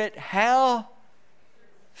declare it how?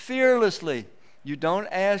 Fearlessly. You don't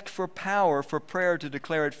ask for power for prayer to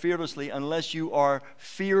declare it fearlessly unless you are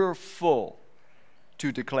fearful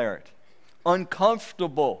to declare it,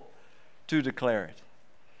 uncomfortable to declare it.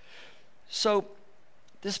 So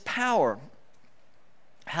this power,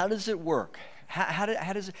 how does it work? How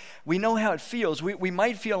does it, we know how it feels. We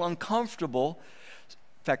might feel uncomfortable.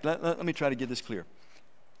 In fact, let me try to get this clear.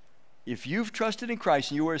 If you've trusted in Christ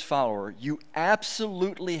and you are his follower, you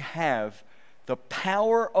absolutely have the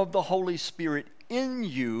power of the Holy Spirit in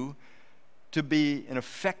you to be an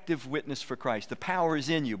effective witness for Christ. The power is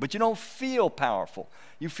in you, but you don't feel powerful.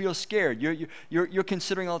 You feel scared. You're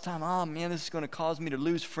considering all the time, oh man, this is going to cause me to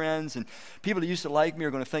lose friends, and people that used to like me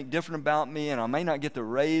are going to think different about me, and I may not get the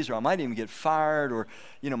raise, or I might even get fired, or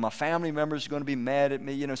my family members are going to be mad at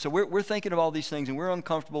me. So we're thinking of all these things, and we're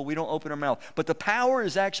uncomfortable. We don't open our mouth, but the power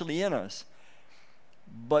is actually in us,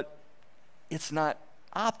 but it's not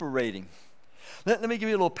operating. Let me give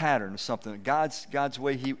you a little pattern of something. God's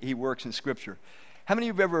way he works in Scripture. How many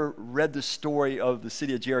of you have ever read the story of the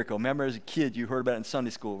city of Jericho? Remember as a kid you heard about it in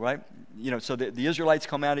Sunday school, right? So the Israelites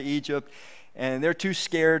come out of Egypt, and they're too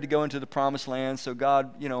scared to go into the promised land, so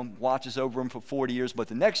God, watches over them for 40 years. But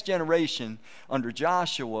the next generation, under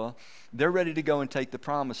Joshua, they're ready to go and take the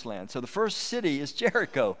promised land. So the first city is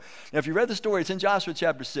Jericho. Now, if you read the story, it's in Joshua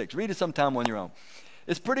chapter 6. Read it sometime on your own.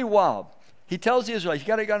 It's pretty wild. He tells the Israelites, you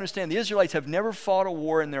got to understand, the Israelites have never fought a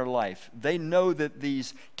war in their life. They know that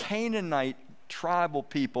these Canaanite tribal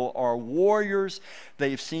people are warriors.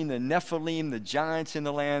 They've seen the Nephilim, the giants in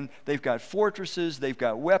the land. They've got fortresses. They've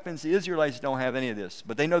got weapons. The Israelites don't have any of this.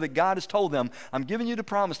 But they know that God has told them, I'm giving you the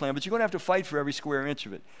promised land, but you're going to have to fight for every square inch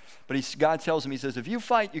of it. But God tells them, he says, if you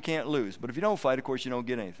fight, you can't lose. But if you don't fight, of course, you don't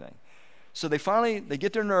get anything. So they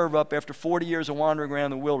get their nerve up after 40 years of wandering around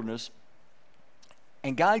the wilderness.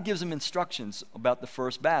 And God gives them instructions about the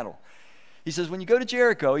first battle. He says, when you go to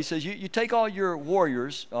Jericho, he says, you take all your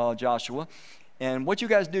warriors, Joshua, and what you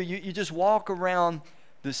guys do, you just walk around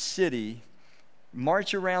the city,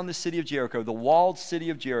 march around the city of Jericho, the walled city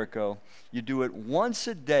of Jericho. You do it once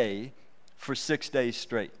a day for 6 days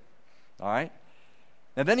straight. All right?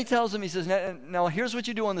 Now then he tells them, he says, now here's what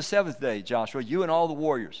you do on the seventh day, Joshua, you and all the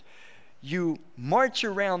warriors. You march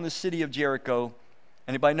around the city of Jericho.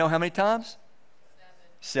 Anybody know how many times?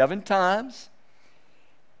 7 times.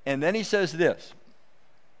 And then he says this.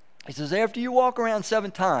 He says, after you walk around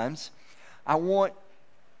 7 times, I want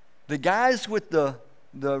the guys with the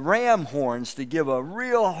ram horns to give a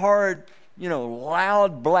real hard,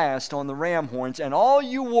 loud blast on the ram horns. And all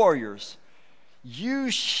you warriors,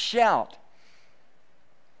 you shout.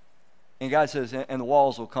 And God says, and the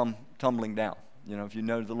walls will come tumbling down. If you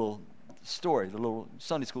know the little story, the little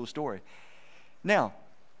Sunday school story. Now,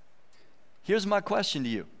 here's my question to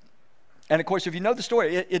you. And of course, if you know the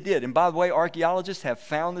story, it did. And by the way, archaeologists have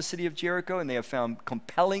found the city of Jericho, and they have found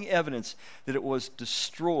compelling evidence that it was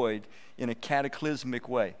destroyed in a cataclysmic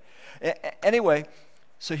way. Anyway,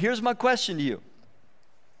 so here's my question to you.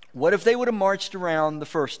 What if they would have marched around the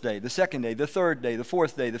first day, the second day, the third day, the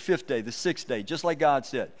fourth day, the fifth day, the sixth day, just like God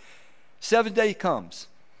said? 7th day comes.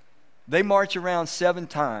 They march around 7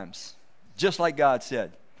 times, just like God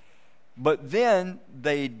said. But then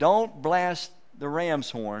they don't blast the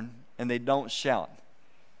ram's horn and they don't shout.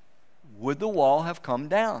 Would the wall have come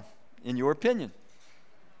down, in your opinion?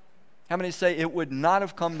 How many say it would not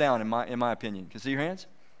have come down, in my opinion? Can you see your hands?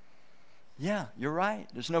 Yeah, you're right.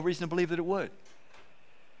 There's no reason to believe that it would.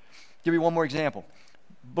 Give you one more example.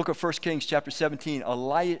 Book of 1 Kings chapter 17,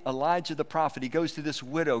 Elijah the prophet, he goes to this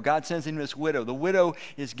widow. God sends him this widow. The widow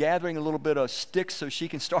is gathering a little bit of sticks so she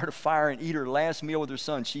can start a fire and eat her last meal with her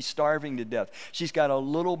son. She's starving to death. She's got a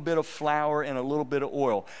little bit of flour and a little bit of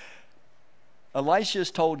oil. Elisha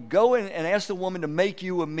is told, go and ask the woman to make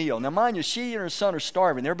you a meal. Now mind you, she and her son are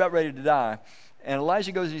starving. They're about ready to die. And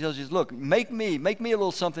Elijah goes and he tells her, look, make me a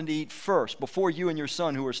little something to eat first before you and your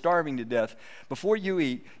son who are starving to death. Before you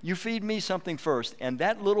eat, you feed me something first. And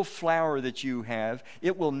that little flour that you have,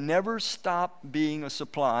 it will never stop being a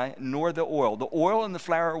supply, nor the oil. The oil and the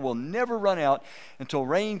flour will never run out until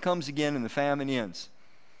rain comes again and the famine ends.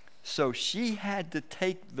 So she had to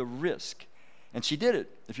take the risk. And she did it.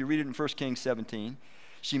 If you read it in 1 Kings 17,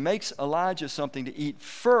 she makes Elijah something to eat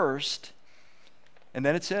first. And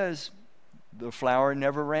then it says, the flour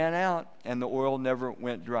never ran out and the oil never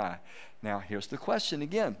went dry. Now, here's the question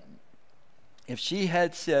again. If she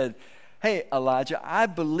had said, hey, Elijah, I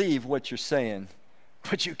believe what you're saying,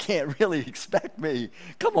 but you can't really expect me.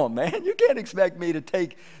 Come on, man. You can't expect me to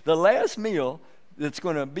take the last meal that's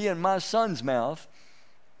going to be in my son's mouth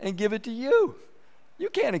and give it to you. You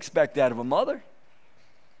can't expect that of a mother.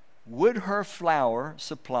 Would her flour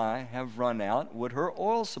supply have run out? Would her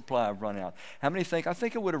oil supply have run out? How many think, I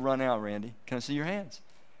think it would have run out, Randy? Can I see your hands?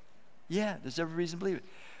 Yeah, there's every reason to believe it.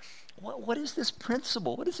 What is this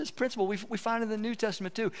principle? What is this principle? We find in the New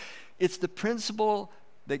Testament too. It's the principle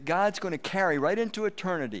that God's going to carry right into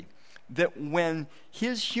eternity. That when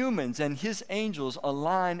his humans and his angels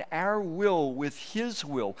align our will with his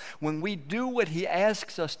will, when we do what he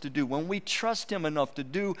asks us to do, when we trust him enough to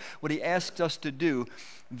do what he asks us to do,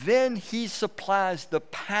 then he supplies the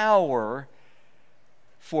power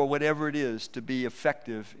for whatever it is to be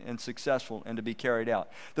effective and successful and to be carried out.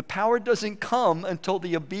 The power doesn't come until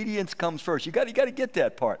the obedience comes first. You got to get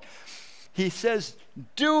that part. He says,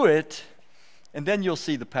 do it, and then you'll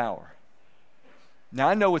see the power. Now,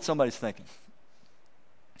 I know what somebody's thinking.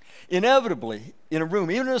 Inevitably, in a room,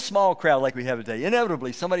 even in a small crowd like we have today,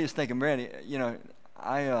 inevitably somebody is thinking, Randy, you know,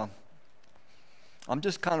 I'm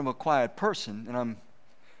just kind of a quiet person, and I'm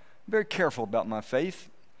very careful about my faith,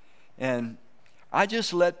 and I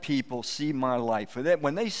just let people see my life.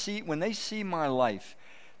 When they see my life,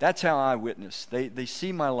 that's how I witness. They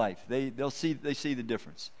see my life. They see the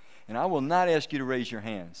difference. And I will not ask you to raise your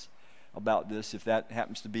hands about this if that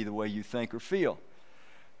happens to be the way you think or feel.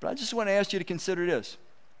 But I just want to ask you to consider this.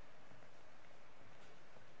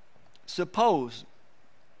 Suppose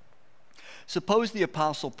the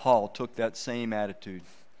Apostle Paul took that same attitude.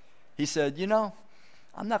 He said, you know,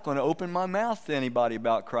 I'm not going to open my mouth to anybody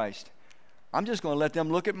about Christ. I'm just going to let them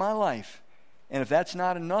look at my life. And if that's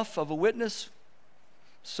not enough of a witness,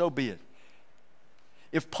 so be it.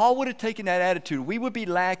 If Paul would have taken that attitude, we would be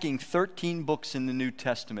lacking 13 books in the New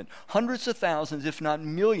Testament. Hundreds of thousands, if not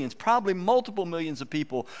millions, probably multiple millions of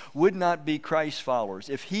people would not be Christ followers.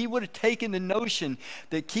 If he would have taken the notion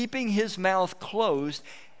that keeping his mouth closed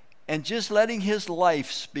and just letting his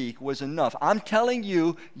life speak was enough. I'm telling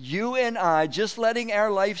you, you and I, just letting our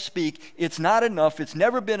life speak, it's not enough. It's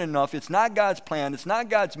never been enough. It's not God's plan. It's not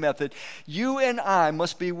God's method. You and I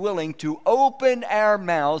must be willing to open our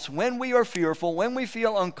mouths when we are fearful, when we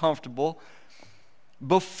feel uncomfortable,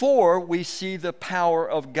 before we see the power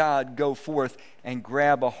of God go forth and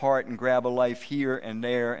grab a heart and grab a life here and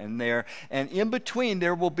there and there. And in between,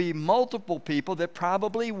 there will be multiple people that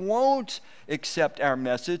probably won't accept our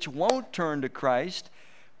message, won't turn to Christ.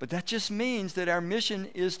 But that just means that our mission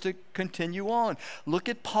is to continue on. Look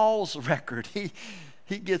at Paul's record. He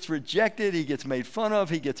gets rejected, he gets made fun of,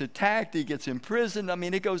 he gets attacked, he gets imprisoned. I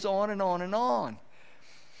mean, it goes on and on and on.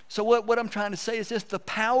 So what I'm trying to say is this: the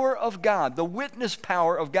power of God, the witness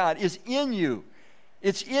power of God is in you.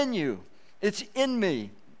 It's in you. It's in me.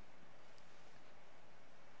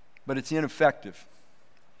 But it's ineffective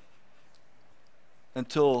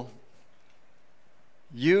until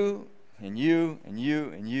you and you and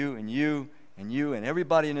you and you and you and you and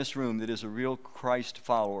everybody in this room that is a real Christ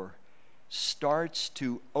follower starts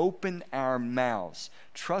to open our mouths,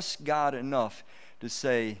 trust God enough to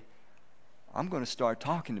say, I'm going to start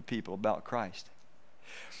talking to people about Christ.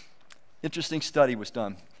 Interesting study was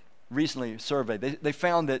done recently, a survey. They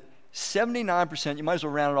found that 79%, you might as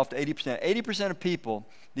well round it off to 80%, 80% of people,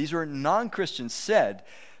 these are non-Christians, said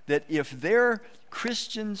that if their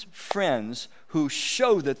Christian friends who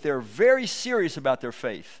show that they're very serious about their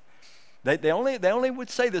faith, they only would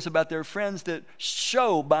say this about their friends that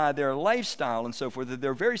show by their lifestyle and so forth that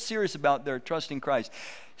they're very serious about their trust in Christ.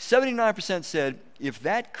 79% said if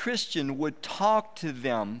that Christian would talk to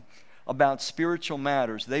them about spiritual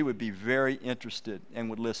matters, they would be very interested and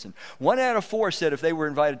would listen. 1 out of 4 said if they were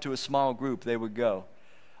invited to a small group, they would go.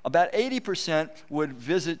 About 80% would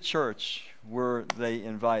visit church were they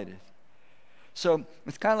invited. So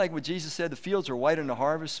it's kind of like what Jesus said, the fields are white in the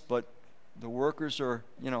harvest, but the workers are,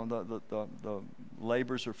 the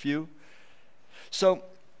laborers are few. So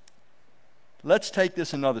let's take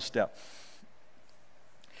this another step.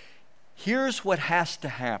 Here's what has to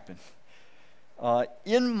happen.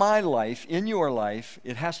 In my life, in your life,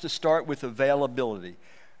 it has to start with availability.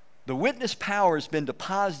 The witness power has been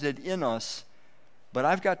deposited in us, but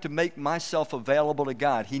I've got to make myself available to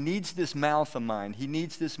God. He needs this mouth of mine. He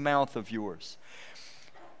needs this mouth of yours.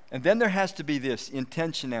 And then there has to be this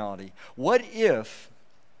intentionality. What if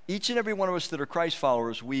each and every one of us that are Christ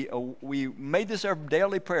followers, we made this our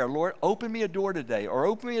daily prayer. Lord, open me a door today, or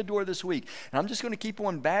open me a door this week. And I'm just going to keep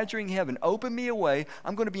on badgering heaven. Open me a way.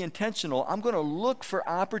 I'm going to be intentional. I'm going to look for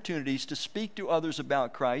opportunities to speak to others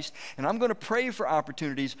about Christ. And I'm going to pray for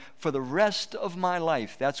opportunities for the rest of my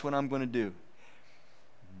life. That's what I'm going to do.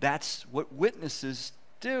 That's what witnesses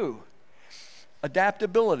do.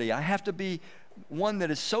 Adaptability. I have to be one that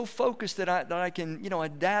is so focused that I can,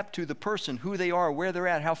 adapt to the person, who they are, where they're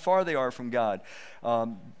at, how far they are from God.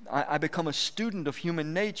 I become a student of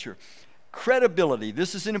human nature. Credibility.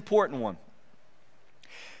 This is an important one.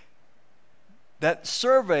 That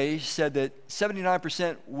survey said that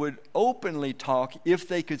 79% would openly talk if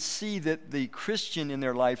they could see that the Christian in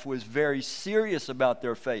their life was very serious about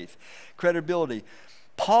their faith. Credibility.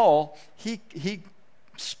 Paul, he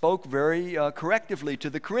spoke very correctively to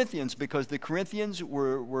the Corinthians, because the Corinthians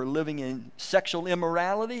were living in sexual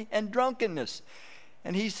immorality and drunkenness.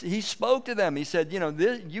 And he spoke to them. He said,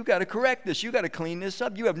 you got to correct this. You got to clean this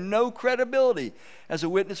up. You have no credibility as a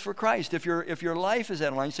witness for Christ. If your life is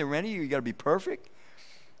at line, you say, Randy, you got to be perfect?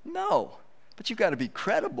 No, but you got to be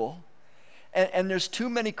credible. And there's too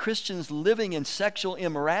many Christians living in sexual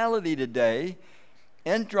immorality today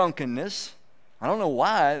and drunkenness. I don't know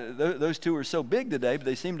why those two are so big today, but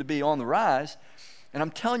they seem to be on the rise. And I'm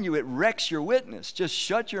telling you, it wrecks your witness. Just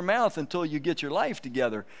shut your mouth until you get your life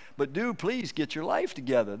together. But please get your life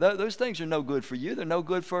together. Those things are no good for you. They're no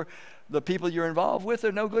good for the people you're involved with.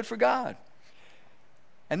 They're no good for God.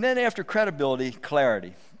 And then after credibility,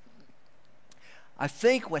 clarity. I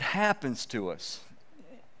think what happens to us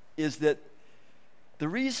is that the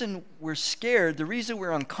reason we're scared, the reason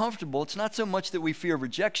we're uncomfortable, it's not so much that we fear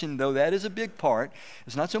rejection, though that is a big part.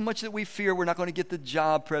 It's not so much that we fear we're not going to get the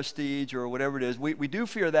job prestige or whatever it is. We do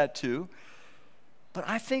fear that too. But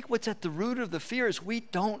I think what's at the root of the fear is we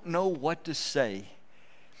don't know what to say.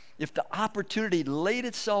 If the opportunity laid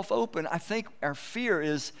itself open, I think our fear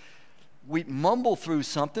is we mumble through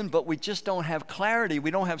something, but we just don't have clarity. We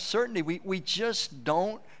don't have certainty. We just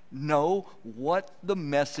don't know what the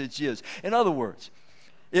message is. In other words,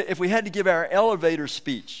 if we had to give our elevator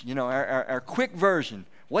speech, our quick version,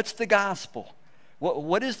 what's the gospel?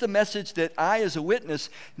 What is the message that I as a witness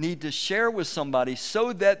need to share with somebody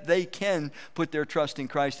so that they can put their trust in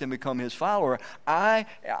Christ and become his follower? I've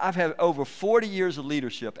had over 40 years of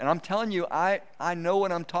leadership, and I'm telling you, I know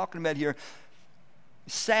what I'm talking about here.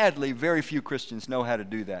 Sadly, very few Christians know how to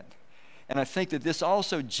do that. And I think that this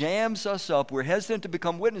also jams us up. We're hesitant to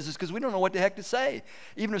become witnesses because we don't know what the heck to say.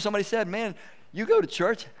 Even if somebody said, man, you go to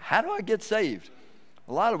church, how do I get saved?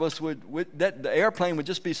 A lot of us the airplane would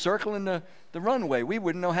just be circling the runway. We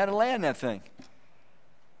wouldn't know how to land that thing.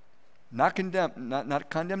 Not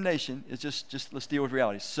condemnation. It's just let's deal with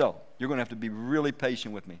reality. So you're going to have to be really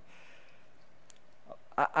patient with me.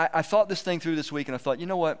 I thought this thing through this week, and I thought, you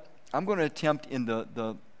know what? I'm going to attempt in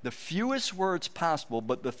the fewest words possible,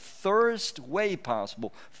 but the thirst way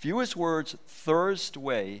possible. Fewest words, thirst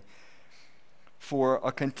way for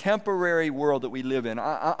a contemporary world that we live in.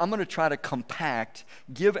 I'm going to try to compact,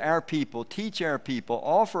 give our people, teach our people,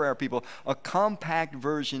 offer our people a compact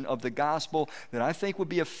version of the gospel that I think would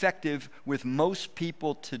be effective with most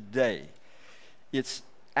people today. It's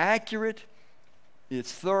accurate,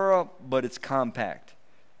 it's thorough, but it's compact.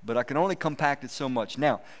 But I can only compact it so much.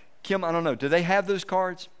 Now, Kim, I don't know, do they have those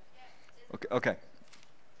cards? Okay.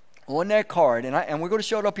 On that card, and we're going to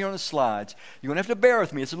show it up here on the slides. You're going to have to bear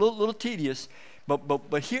with me. It's a little tedious,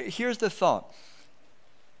 but here's the thought.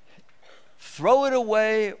 Throw it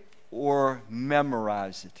away or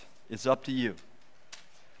memorize it. It's up to you.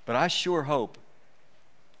 But I sure hope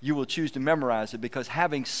you will choose to memorize it, because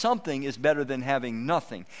having something is better than having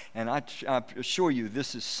nothing. And I assure you,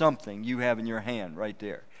 this is something you have in your hand right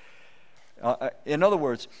there. In other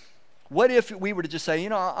words, what if we were to just say,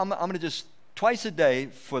 I'm going to just twice a day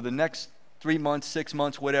for the next 3 months, 6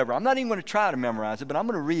 months, whatever. I'm not even going to try to memorize it, but I'm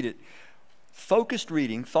going to read it. Focused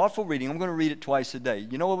reading, thoughtful reading, I'm going to read it twice a day.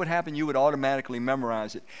 You know what would happen? You would automatically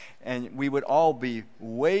memorize it. And we would all be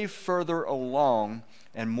way further along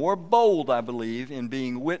and more bold, I believe, in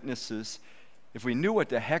being witnesses if we knew what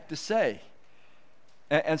the heck to say.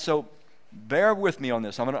 And so bear with me on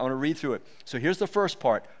this. I'm going to read through it. So here's the first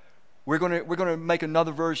part. We're going to make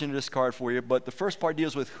another version of this card for you, but the first part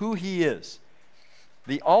deals with who he is.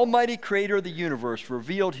 The almighty creator of the universe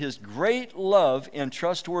revealed his great love and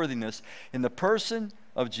trustworthiness in the person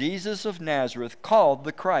of Jesus of Nazareth, called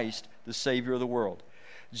the Christ, the Savior of the world.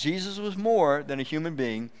 Jesus was more than a human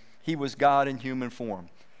being. He was God in human form.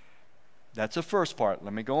 That's the first part.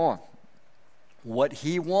 Let me go on. What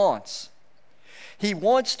he wants. He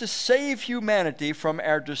wants to save humanity from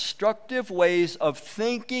our destructive ways of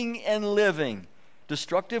thinking and living.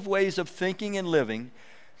 Destructive ways of thinking and living.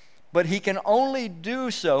 But he can only do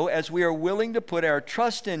so as we are willing to put our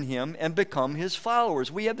trust in him and become his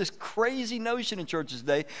followers. We have this crazy notion in churches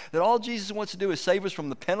today that all Jesus wants to do is save us from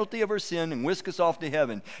the penalty of our sin and whisk us off to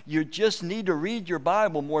heaven. You just need to read your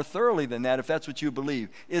Bible more thoroughly than that if that's what you believe.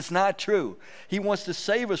 It's not true. He wants to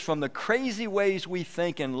save us from the crazy ways we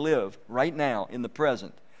think and live right now in the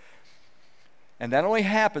present. And that only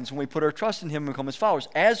happens when we put our trust in him and become his followers.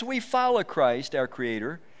 As we follow Christ, our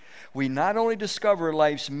Creator, we not only discover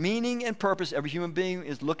life's meaning and purpose, every human being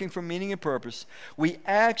is looking for meaning and purpose, we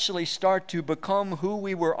actually start to become who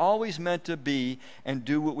we were always meant to be and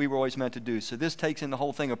do what we were always meant to do. So this takes in the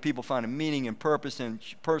whole thing of people finding meaning and purpose and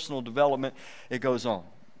personal development. It goes on.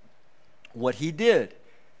 What he did,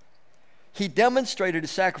 he demonstrated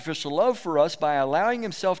his sacrificial love for us by allowing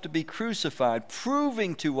himself to be crucified,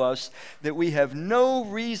 proving to us that we have no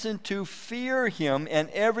reason to fear him and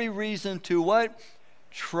every reason to what?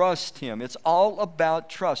 Trust him. It's all about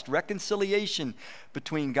trust, reconciliation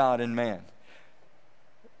between God and man.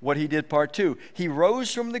 What he did, part 2, he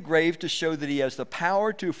rose from the grave to show that he has the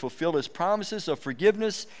power to fulfill his promises of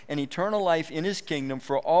forgiveness and eternal life in his kingdom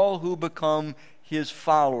for all who become his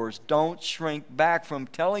followers. Don't shrink back from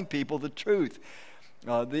telling people the truth.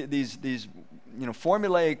 These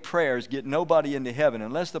formulaic prayers get nobody into heaven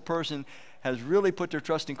unless the person has really put their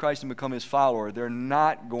trust in Christ and become his follower. They're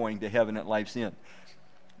not going to heaven at life's end.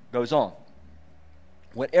 Goes on.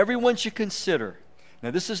 What everyone should consider.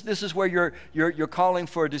 Now this is where you're calling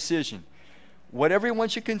for a decision. What everyone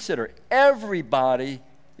should consider. Everybody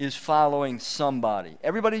is following somebody.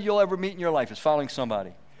 Everybody you'll ever meet in your life is following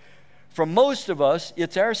somebody. For most of us,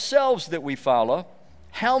 it's ourselves that we follow.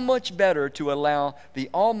 How much better to allow the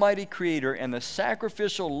Almighty Creator and the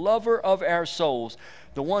sacrificial lover of our souls,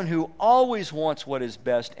 the one who always wants what is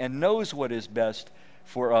best and knows what is best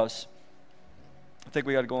for us. I think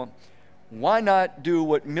we got to go on. Why not do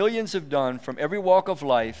what millions have done from every walk of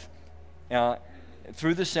life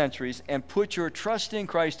through the centuries and put your trust in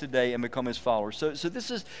Christ today and become his follower? So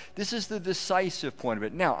this is the decisive point of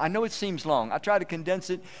it. Now, I know it seems long. I try to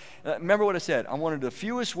condense it. Remember what I said. I wanted the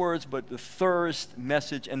fewest words but the thoroughest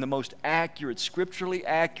message and the most accurate, scripturally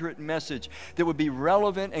accurate message that would be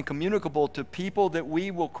relevant and communicable to people that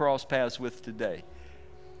we will cross paths with today.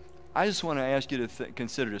 I just want to ask you to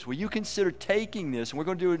consider this. Will you consider taking this, and we're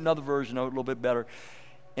going to do another version of it a little bit better.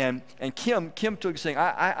 And Kim took this thing.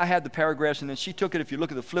 I had the paragraphs, and then she took it. If you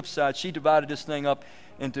look at the flip side, she divided this thing up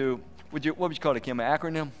into, what would you call it, Kim, an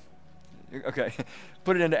acronym? Okay.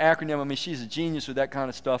 Put it into acronym. I mean, she's a genius with that kind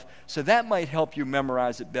of stuff. So that might help you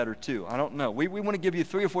memorize it better, too. I don't know. We want to give you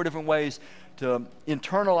 3 or 4 different ways to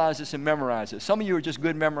internalize this and memorize it. Some of you are just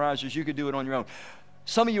good memorizers. You could do it on your own.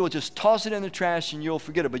 Some of you will just toss it in the trash and you'll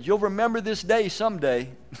forget it. But you'll remember this day someday.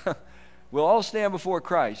 We'll all stand before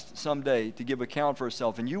Christ someday to give account for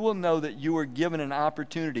ourselves. And you will know that you were given an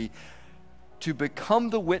opportunity to become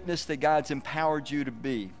the witness that God's empowered you to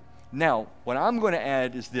be. Now, what I'm going to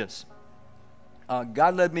add is this.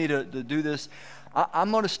 God led me to do this.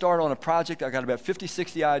 I'm going to start on a project. I got about 50,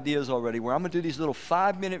 60 ideas already where I'm going to do these little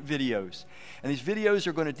 5-minute videos. And these videos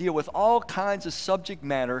are going to deal with all kinds of subject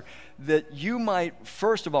matter that you might,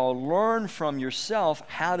 first of all, learn from yourself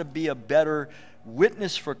how to be a better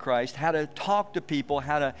witness for Christ, how to talk to people,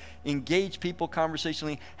 how to engage people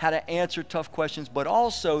conversationally, how to answer tough questions. But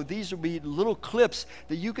also, these will be little clips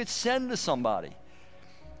that you could send to somebody.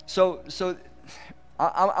 So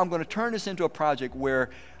I'm going to turn this into a project where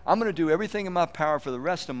I'm going to do everything in my power for the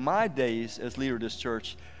rest of my days as leader of this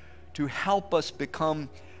church to help us become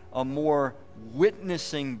a more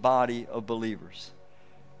witnessing body of believers.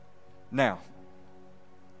 Now,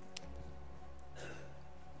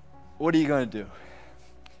 what are you going to do?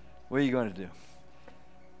 What are you going to do?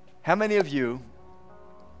 How many of you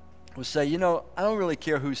will say, you know, I don't really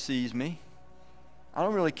care who sees me. I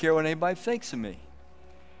don't really care what anybody thinks of me.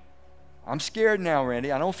 I'm scared now,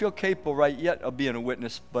 Randy. I don't feel capable right yet of being a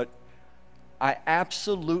witness, but I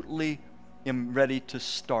absolutely am ready to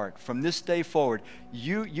start. From this day forward,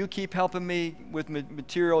 you keep helping me with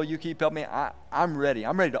material, you keep helping me. I'm ready.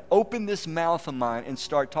 I'm ready to open this mouth of mine and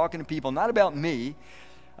start talking to people, not about me.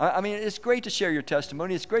 I mean, it's great to share your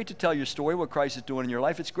testimony. It's great to tell your story, what Christ is doing in your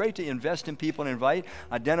life. It's great to invest in people and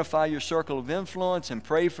identify your circle of influence and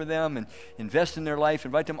pray for them and invest in their life,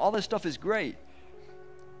 invite them. All this stuff is great.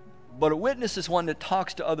 But a witness is one that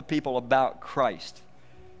talks to other people about Christ.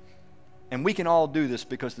 And we can all do this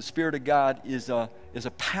because the Spirit of God is a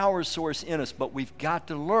power source in us, but we've got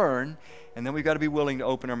to learn, and then we've got to be willing to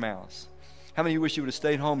open our mouths. How many of you wish you would have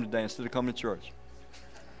stayed home today instead of coming to church?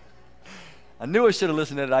 I knew I should have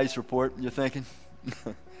listened to that ICE report, you're thinking.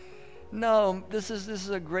 No, this is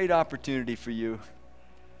a great opportunity for you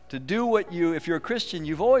to do what you, if you're a Christian,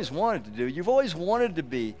 you've always wanted to do. You've always wanted to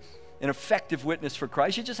be an effective witness for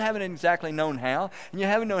Christ. You just haven't exactly known how, and you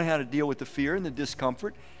haven't known how to deal with the fear and the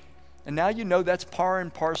discomfort. And now you know that's par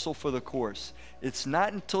and parcel for the course. It's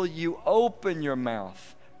not until you open your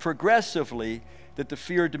mouth progressively that the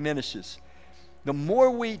fear diminishes. The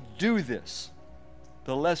more we do this,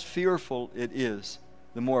 the less fearful it is,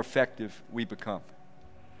 the more effective we become.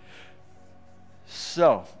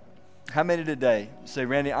 So, how many today say,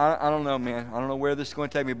 Randy, I don't know, man. I don't know where this is going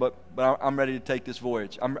to take me, but I'm ready to take this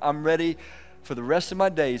voyage. I'm ready for the rest of my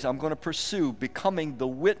days. I'm going to pursue becoming the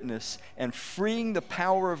witness and freeing the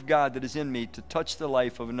power of God that is in me to touch the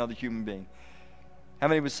life of another human being. How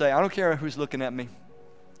many would say, I don't care who's looking at me.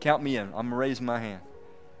 Count me in. I'm going to raise my hand.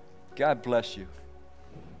 God bless you.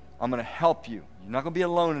 I'm going to help you. You're not going to be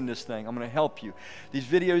alone in this thing. I'm going to help you. These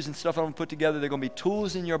videos and stuff I'm going to put together, they're going to be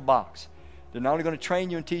tools in your box. They're not only going to train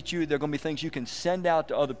you and teach you, they're going to be things you can send out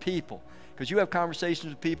to other people. Because you have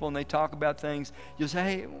conversations with people and they talk about things. You'll say,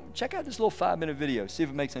 hey, check out this little 5-minute video. See if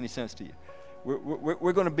it makes any sense to you.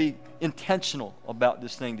 We're going to be intentional about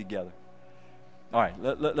this thing together. All right,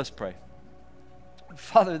 let's pray.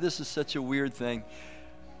 Father, this is such a weird thing.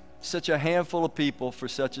 Such a handful of people for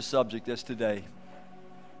such a subject as today.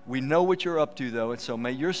 We know what you're up to, though, and so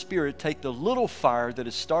may your Spirit take the little fire that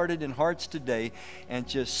has started in hearts today and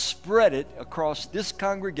just spread it across this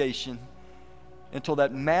congregation until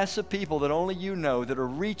that mass of people that only you know that are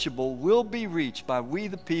reachable will be reached by we,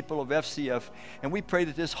 the people of FCF. And we pray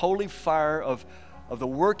that this holy fire of the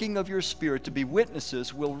working of your Spirit to be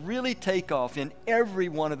witnesses will really take off in every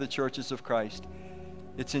one of the churches of Christ.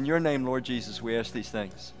 It's in your name, Lord Jesus, we ask these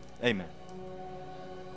things. Amen.